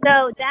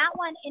 So that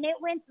one, and it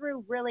went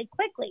through really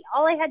quickly.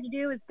 All I had to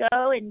do was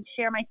go and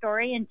share my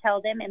story and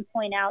tell them and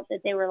point out that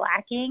they were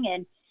lacking,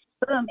 and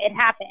boom, it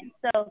happened.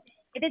 So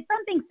if it's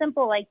something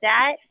simple like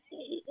that,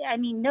 I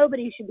mean,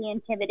 nobody should be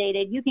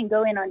intimidated. You can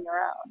go in on your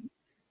own.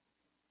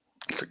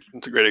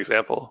 It's a great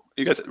example.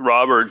 You guys,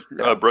 Rob or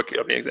Brooke, you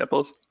have any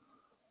examples?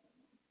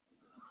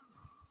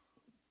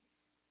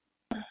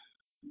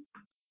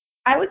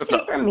 I would say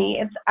for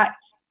me,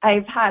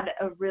 I've had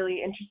a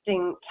really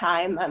interesting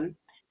time.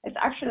 It's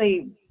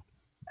actually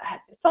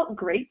it felt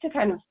great to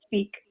kind of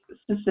speak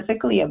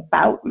specifically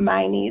about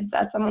my needs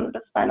as someone with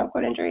a spinal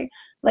cord injury.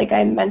 Like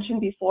I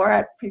mentioned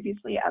before,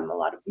 previously, a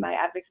lot of my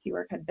advocacy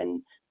work had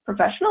been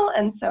professional,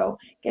 and so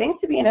getting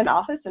to be in an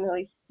office and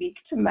really speak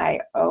to my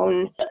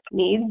own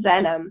needs.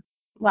 And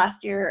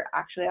last year,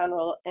 actually, on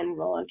Roll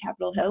on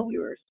Capitol Hill, we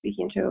were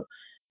speaking to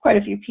quite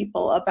a few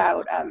people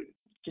about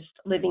just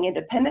living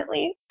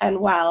independently. And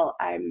while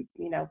I'm,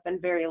 been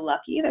very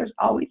lucky, there's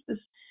always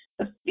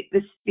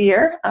this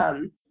fear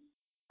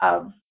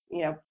of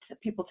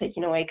people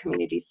taking away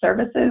community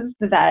services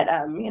that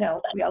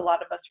a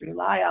lot of us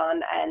rely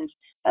on, and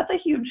that's a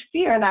huge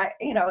fear. And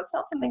it's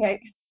not something I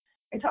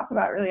talk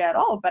about really at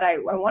all, but I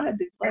wanted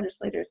these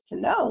legislators to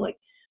know, like,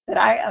 that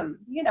I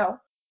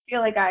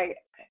feel like I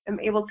am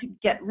able to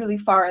get really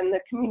far in the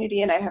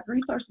community, and I have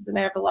resources and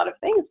I have a lot of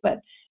things,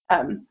 but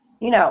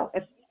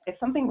if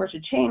something were to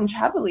change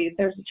heavily,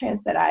 there's a chance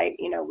that I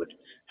would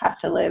have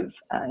to live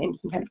in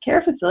some kind of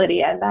care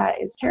facility, and that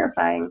is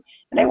terrifying.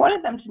 And I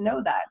wanted them to know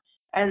that.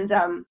 And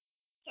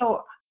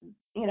so,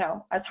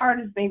 as hard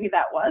as maybe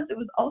that was, it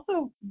was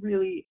also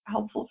really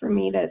helpful for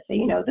me to say,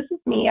 this is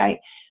me. I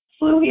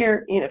flew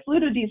here, flew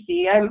to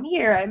DC. I'm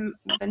here.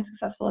 I've been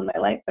successful in my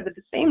life, but at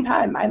the same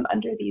time, I'm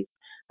under these,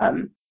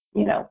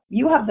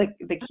 you have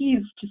the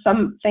keys to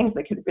some things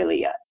that could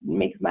really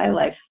make my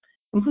life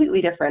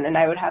completely different, and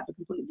I would have a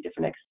completely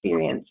different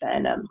experience,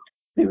 and it'd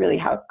be really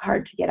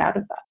hard to get out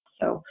of that.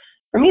 So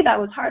for me, that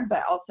was hard,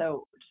 but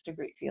also just a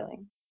great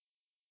feeling.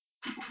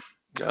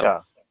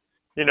 Yeah.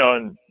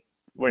 And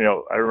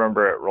I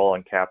remember at Roll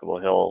on Capitol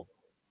Hill,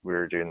 we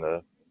were doing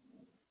the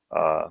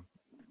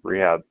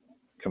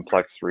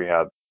complex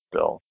rehab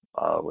bill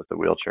with the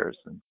wheelchairs,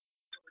 and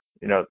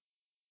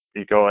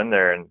you go in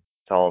there and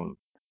tell them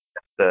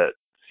that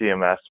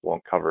CMS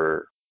won't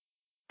cover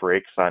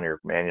brakes on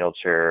your manual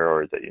chair,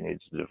 or that you need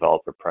to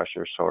develop a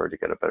pressure sore to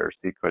get a better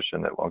seat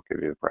cushion that won't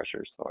give you a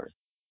pressure sore.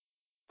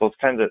 Those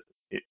kinds of,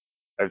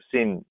 I've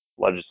seen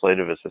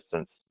legislative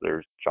assistants,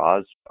 their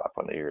jaws drop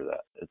when they hear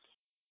that.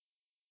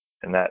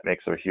 And that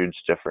makes a huge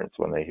difference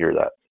when they hear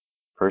that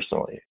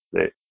personally.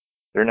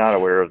 They're not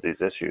aware of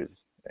these issues,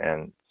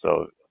 and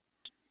so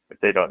if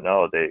they don't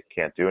know, they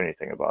can't do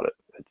anything about it.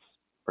 It's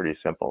pretty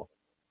simple.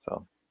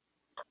 So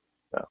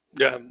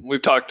yeah,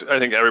 we've talked, I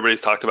think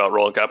everybody's talked about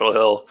Roll on Capitol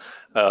Hill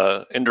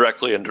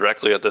indirectly and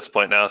directly at this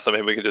point now, so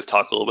maybe we could just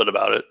talk a little bit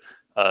about it.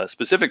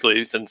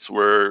 Specifically, since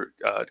we're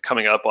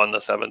coming up on the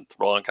 7th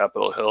Roll on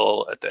Capitol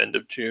Hill at the end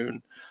of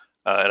June,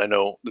 and I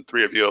know the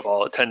three of you have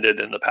all attended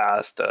in the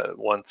past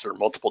once or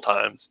multiple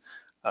times.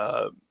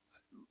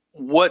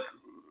 What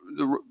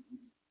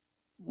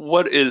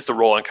is the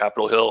Roll on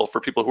Capitol Hill for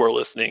people who are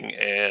listening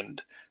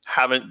and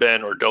haven't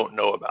been or don't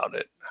know about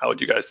it? How would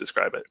you guys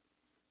describe it?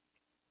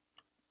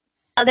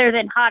 Other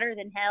than hotter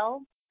than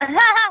hell.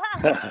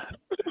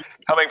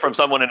 Coming from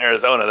someone in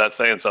Arizona, that's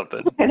saying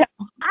something. I'm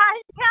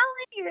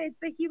telling you, it's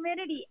the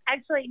humidity.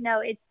 Actually, no,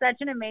 it's such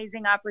an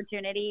amazing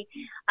opportunity.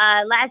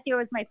 Last year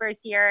was my first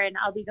year, and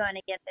I'll be going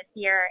again this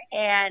year.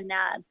 And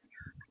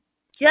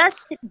just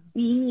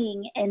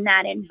being in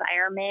that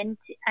environment,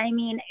 I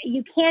mean,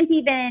 you can't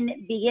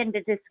even begin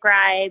to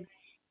describe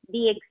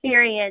the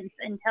experience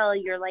until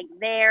you're like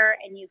there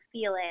and you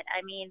feel it.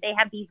 I mean, they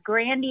have these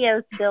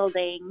grandiose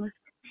buildings,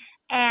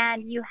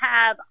 and you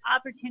have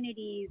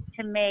opportunities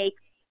to make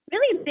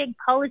really big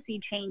policy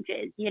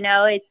changes.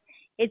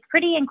 It's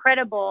pretty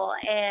incredible,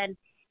 and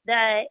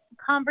the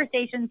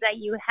conversations that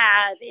you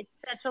have, it's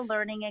such a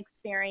learning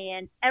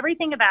experience.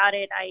 Everything about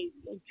it, I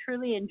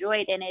truly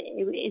enjoyed, and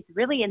it's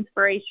really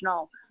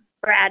inspirational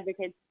for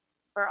advocates,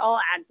 for all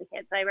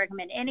advocates. I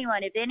recommend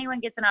if anyone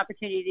gets an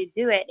opportunity to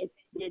do it,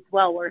 it's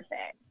well worth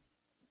it.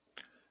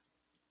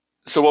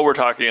 So what we're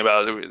talking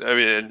about, I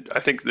mean, I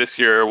think this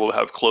year we'll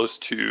have close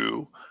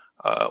to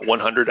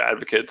 100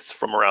 advocates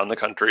from around the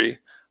country,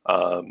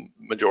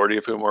 majority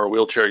of whom are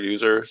wheelchair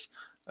users,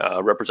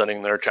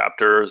 representing their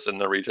chapters and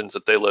the regions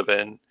that they live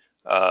in,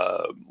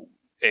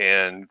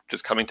 and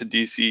just coming to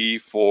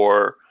DC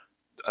for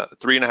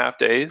 3.5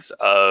 days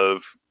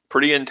of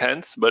pretty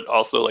intense, but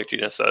also, like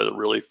Gina said,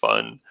 really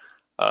fun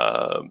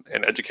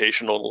and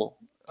educational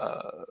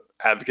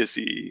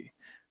advocacy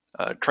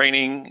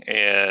training.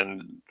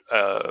 And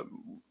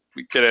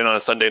we get in on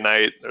a Sunday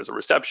night. There's a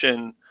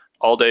reception.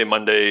 all day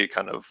Monday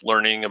kind of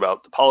learning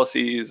about the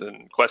policies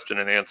and question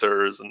and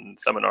answers and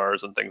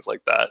seminars and things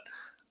like that.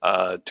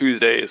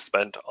 Tuesday is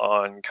spent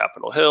on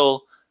Capitol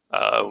Hill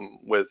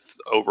with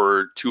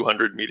over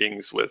 200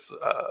 meetings with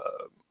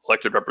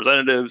elected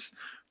representatives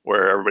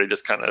where everybody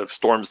just kind of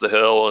storms the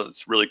hill.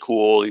 It's really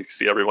cool. You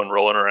see everyone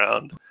rolling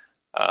around.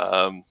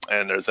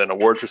 And there's an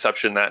awards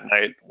reception that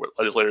night where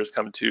legislators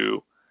come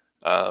to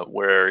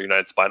where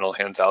United Spinal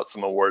hands out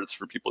some awards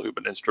for people who've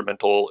been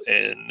instrumental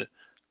in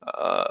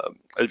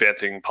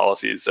advancing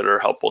policies that are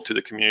helpful to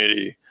the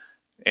community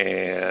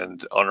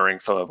and honoring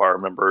some of our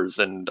members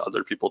and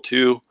other people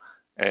too.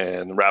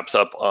 And wraps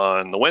up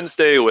on the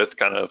Wednesday with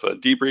kind of a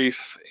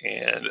debrief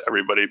and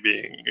everybody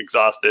being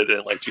exhausted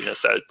and, like Gina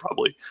said,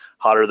 probably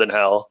hotter than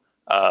hell,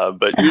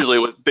 but usually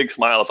with big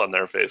smiles on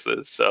their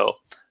faces. So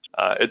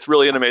it's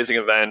really an amazing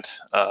event.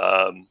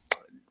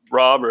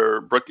 Rob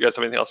or Brooke, you guys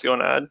have anything else you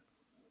want to add?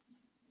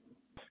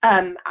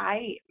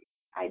 I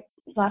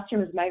last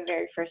year was my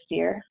very first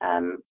year,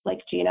 like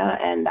Gina,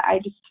 and I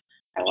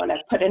want to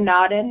put a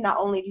nod in. Not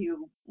only do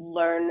you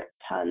learn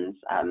tons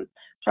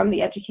from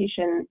the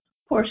education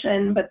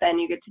portion, but then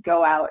you get to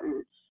go out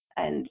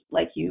and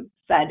like you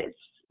said, it's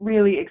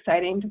really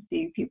exciting to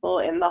see people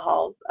in the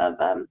halls of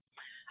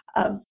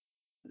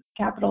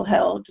Capitol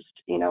Hill, just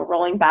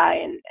rolling by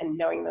and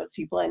knowing those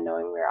people and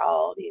knowing we're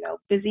all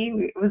busy.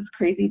 It was a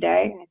crazy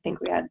day. I think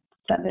we had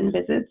 7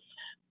 visits,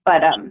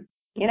 but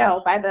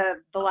by the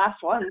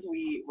last ones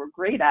we were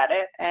great at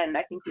it, and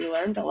I think we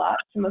learned a lot.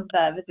 Some of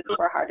the visits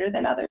were harder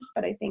than others,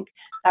 but I think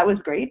that was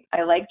great.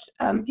 I liked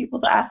people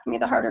to ask me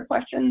the harder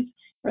questions.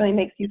 It really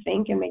makes you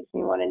think and makes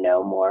me want to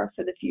know more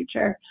for the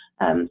future,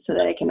 so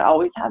that I can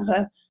always have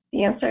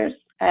the answers.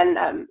 And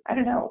I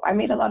don't know, I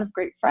made a lot of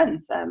great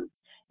friends, and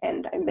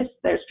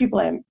there's people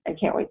I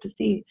can't wait to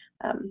see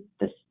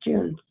this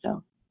June.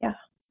 So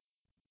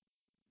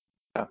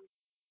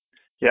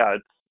Yeah,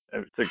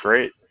 it's a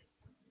great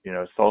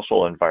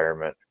social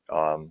environment,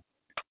 and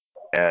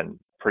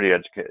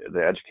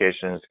the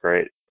education is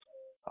great.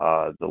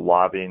 The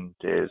lobbying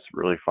day is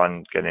really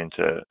fun, getting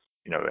to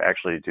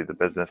actually do the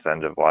business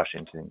end of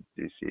Washington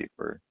D.C.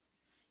 for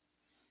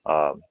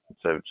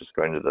instead of just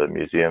going to the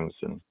museums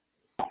and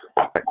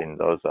checking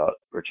those out,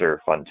 which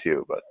are fun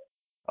too. But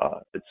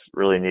it's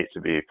really neat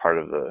to be part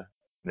of the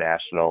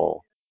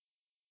national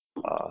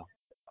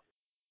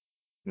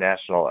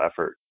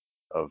effort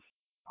of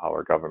how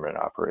our government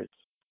operates.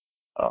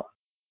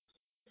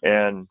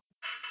 And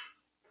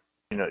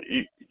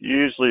you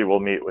usually will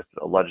meet with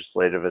a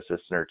legislative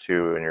assistant or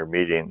two in your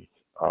meetings,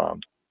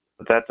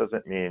 but that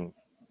doesn't mean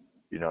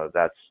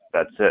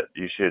that's it.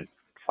 You should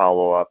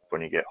follow up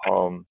when you get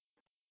home,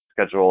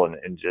 schedule an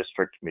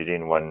in-district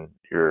meeting when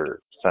your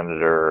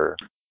senator or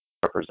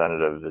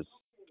representative is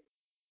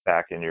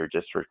back in your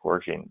district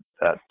working.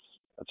 That's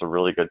a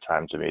really good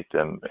time to meet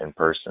them in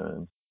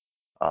person.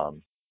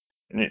 And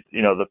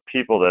the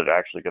people that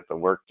actually get the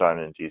work done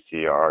in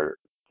DC are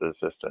the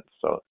assistants.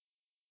 So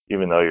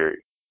even though you're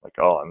like,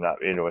 oh, I'm not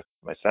meeting with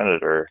my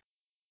senator,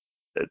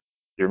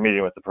 you're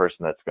meeting with the person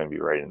that's going to be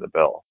writing the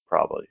bill,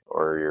 probably,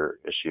 or your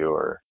issue,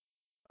 or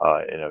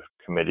in a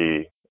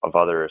committee of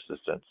other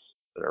assistants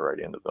that are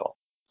writing the bill.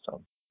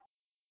 So.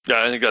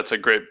 Yeah, I think that's a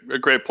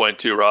great point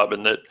too, Rob,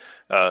 and that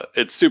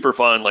it's super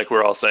fun, like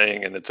we're all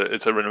saying, and it's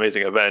an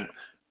amazing event,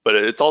 but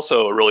it's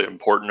also a really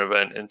important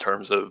event in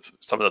terms of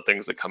some of the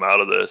things that come out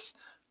of this.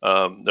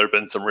 There have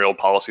been some real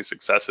policy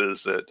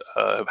successes that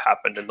have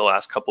happened in the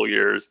last couple of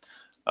years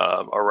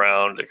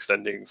around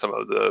extending some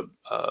of the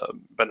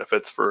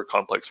benefits for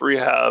complex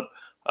rehab,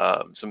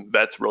 some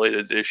vets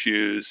related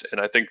issues, and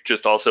I think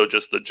just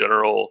the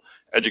general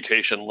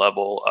education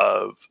level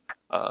of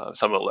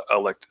some of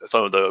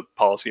the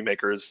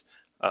policymakers,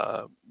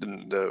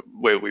 and the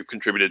way we've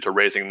contributed to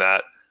raising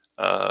that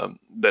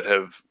that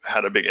have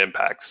had a big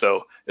impact.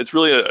 So it's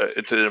really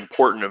it's an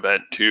important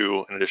event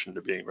too, in addition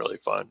to being really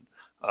fun.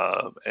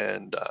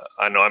 And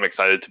I know I'm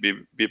excited to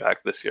be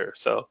back this year.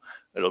 So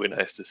it'll be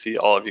nice to see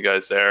all of you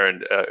guys there.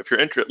 And if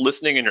you're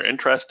listening and you're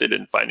interested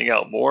in finding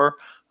out more,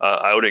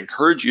 I would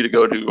encourage you to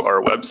go to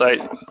our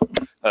website,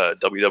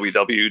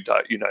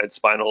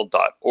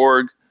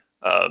 www.unitedspinal.org.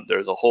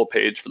 There's a whole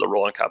page for the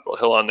Roll on Capitol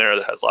Hill on there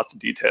that has lots of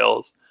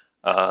details.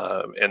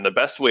 And the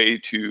best way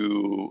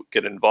to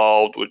get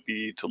involved would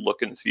be to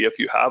look and see if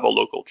you have a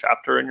local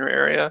chapter in your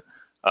area.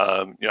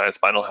 United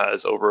Spinal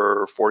has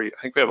over 40,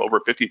 I think we have over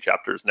 50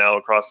 chapters now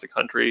across the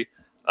country.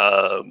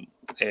 And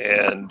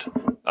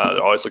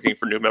they're always looking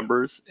for new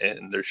members,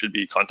 and there should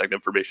be contact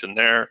information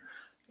there.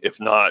 If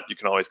not, you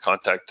can always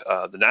contact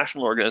the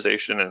national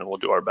organization, and we'll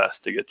do our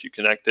best to get you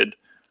connected.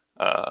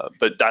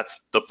 But that's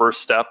the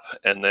first step,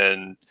 and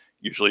then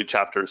usually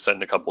chapters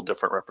send a couple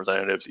different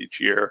representatives each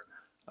year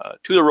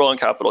to the Roll on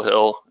Capitol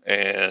Hill,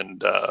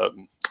 and so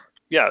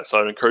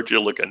I'd encourage you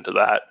to look into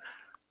that.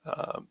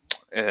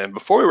 And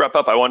before we wrap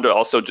up, I wanted to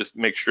also just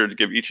make sure to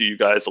give each of you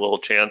guys a little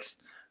chance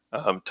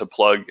to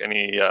plug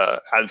any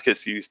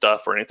advocacy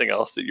stuff or anything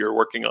else that you're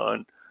working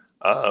on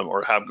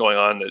or have going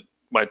on that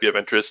might be of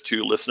interest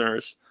to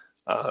listeners.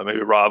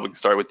 Maybe Rob, we can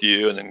start with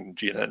you, and then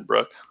Gina and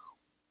Brooke.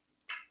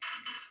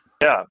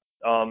 Yeah.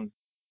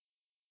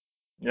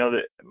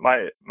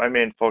 My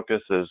main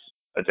focus is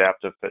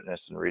adaptive fitness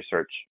and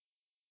research,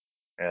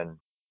 and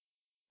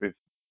we've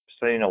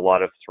seen a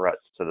lot of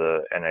threats to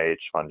the NIH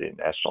funding,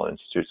 National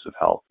Institutes of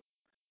Health,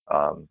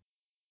 um,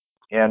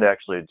 and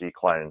actually a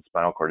decline in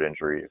spinal cord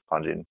injury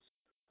funding.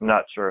 I'm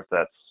not sure if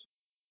that's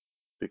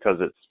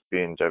because it's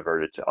being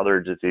diverted to other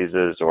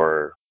diseases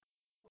or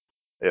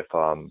if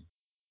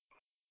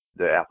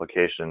the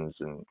applications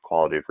and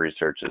quality of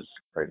research is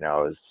right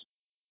now is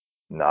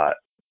not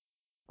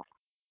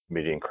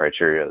meeting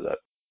criteria that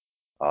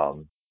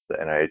the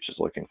NIH is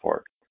looking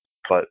for.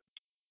 But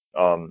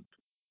to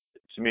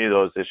me,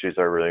 those issues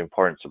are really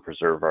important to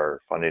preserve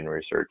our funding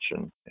research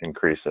and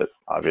increase it,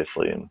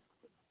 obviously, and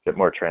get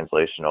more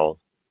translational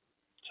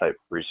type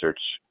research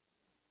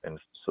and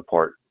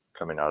support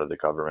coming out of the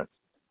government.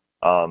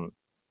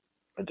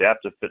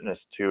 Adaptive fitness,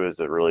 too, is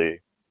a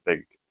really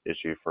big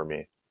issue for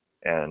me.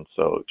 And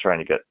so trying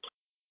to get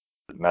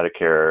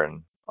Medicare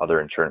and other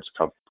insurance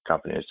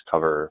companies to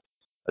cover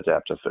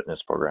adaptive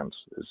fitness programs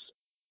is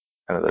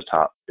kind of the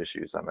top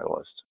issues on my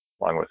list,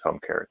 along with home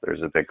care.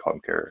 There's a big home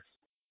care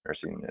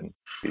nursing and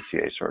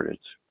PTA shortage.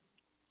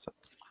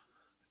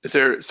 Is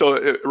there,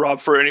 Rob,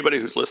 for anybody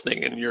who's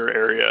listening in your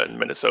area in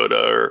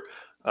Minnesota or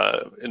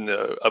up in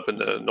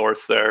the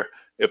north there,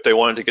 if they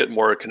wanted to get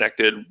more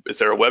connected, is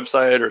there a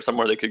website or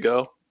somewhere they could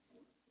go?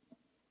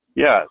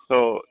 Yeah,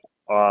 so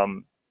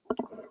I'm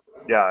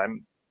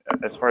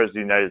as far as the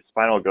United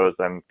Spinal goes,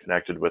 I'm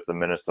connected with the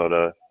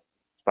Minnesota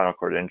Spinal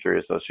Cord Injury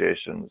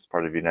Association as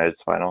part of United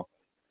Spinal.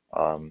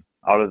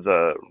 Out of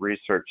the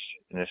research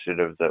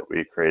initiative that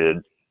we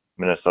created,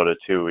 Minnesota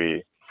 2,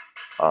 we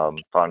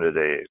founded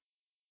a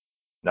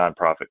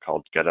nonprofit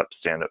called Get Up,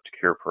 Stand Up to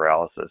Cure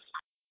Paralysis.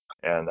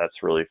 And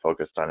that's really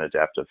focused on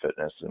adaptive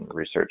fitness and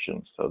research.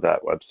 And so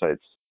that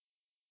website's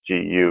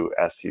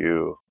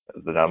GUSU,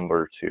 the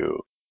number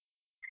 2.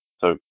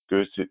 So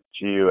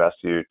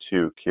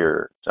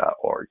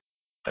GUSU2cure.org.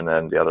 And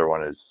then the other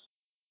one is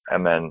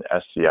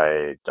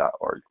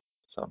MNSCIA.org.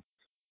 So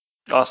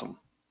awesome.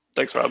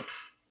 Thanks, Rob.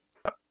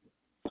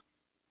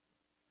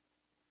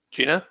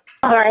 Gina?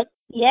 All right.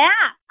 Yeah.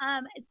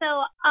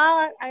 So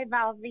I've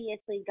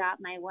obviously got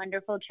my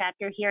wonderful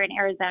chapter here in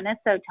Arizona.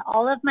 So to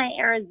all of my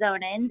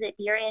Arizonans, if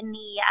you're in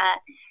the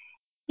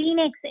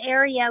Phoenix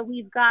area,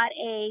 we've got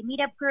a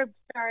meetup group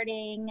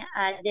starting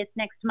this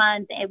next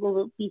month. It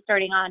will be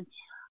starting on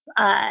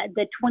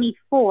the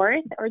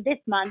 24th, or this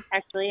month,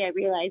 actually. I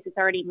realize it's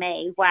already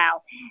May.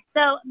 Wow.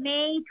 So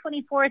May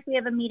 24th, we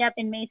have a meetup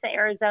in Mesa,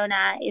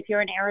 Arizona, if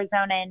you're an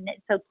Arizonan.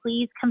 So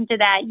please come to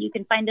that. You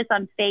can find us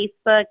on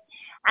Facebook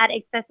at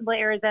Accessible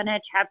Arizona,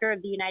 chapter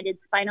of the United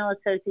Spinal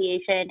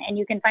Association, and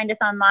you can find us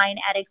online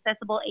at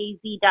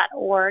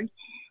accessibleaz.org.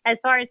 As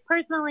far as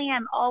personally,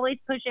 I'm always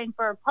pushing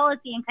for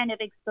policy and kind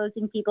of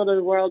exposing people to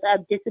the world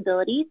of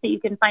disability. So you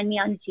can find me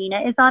on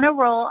Gina is on a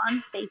Roll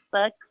on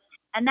Facebook.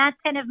 And that's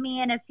kind of me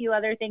and a few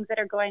other things that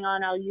are going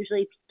on. I'll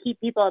usually keep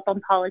people up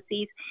on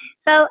policies.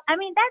 So, I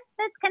mean,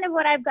 that's kind of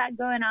what I've got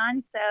going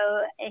on. So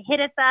hit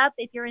us up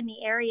if you're in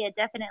the area.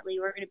 Definitely,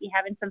 we're going to be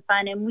having some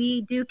fun. And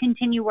we do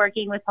continue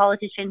working with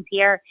politicians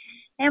here,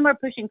 and we're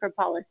pushing for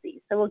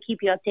policy. So we'll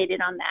keep you updated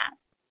on that.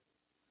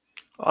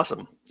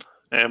 Awesome.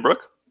 And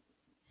Brooke?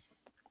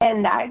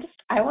 And I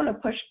want to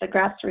push the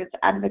Grassroots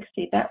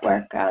Advocacy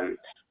Network.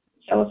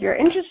 So if you're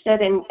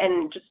interested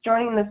in just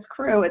joining this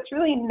crew, it's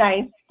really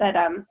nice that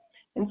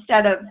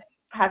instead of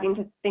having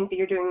to think that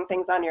you're doing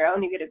things on your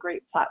own, you get a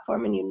great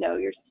platform and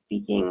you're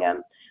speaking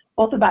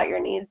both about your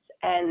needs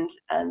and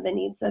the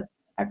needs of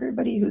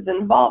everybody who's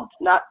involved,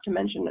 not to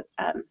mention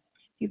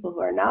people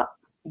who are not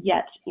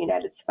yet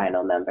United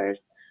Spinal members.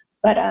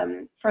 But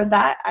for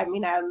that, I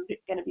mean, I'm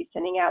going to be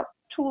sending out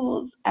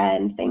tools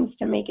and things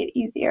to make it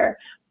easier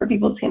for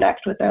people to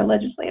connect with their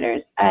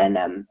legislators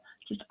and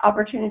just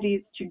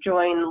opportunities to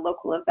join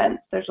local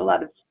events. There's a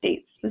lot of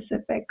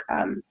state-specific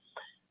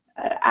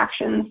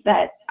actions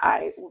that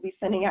I will be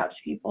sending out to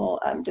people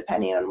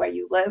depending on where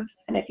you live.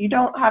 And if you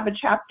don't have a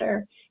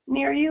chapter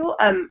near you,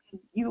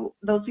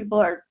 those people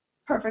are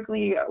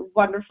perfectly,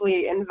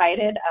 wonderfully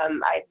invited.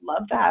 I'd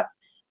love to have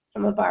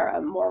some of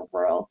our more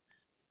rural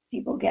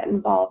people get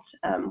involved.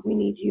 We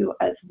need you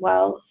as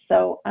well.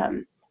 So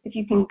if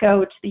you can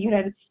go to the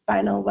United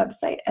Spinal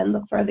website and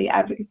look for the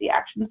Advocacy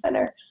Action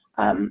Center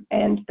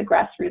and the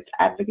Grassroots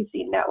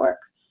Advocacy Network,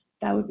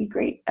 that would be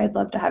great. I'd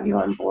love to have you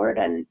on board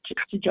and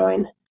just to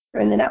join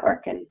the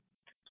network and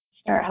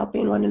start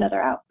helping one another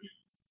out.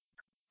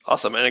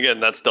 Awesome. And again,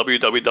 that's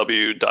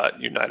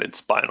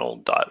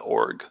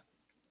www.unitedspinal.org.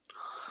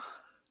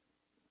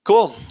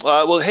 Cool.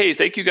 Well, hey,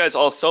 thank you guys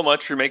all so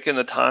much for making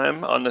the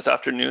time on this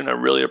afternoon. I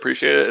really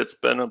appreciate it. It's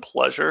been a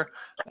pleasure,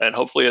 and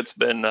hopefully it's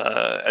been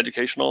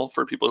educational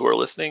for people who are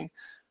listening.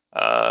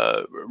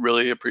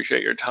 Really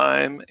appreciate your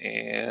time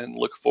and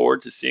look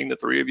forward to seeing the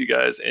three of you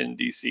guys in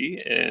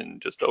DC in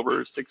just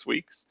over 6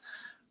 weeks.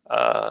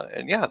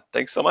 And yeah,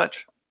 thanks so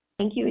much.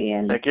 Thank you,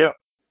 Ian. Thank you.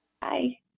 Bye.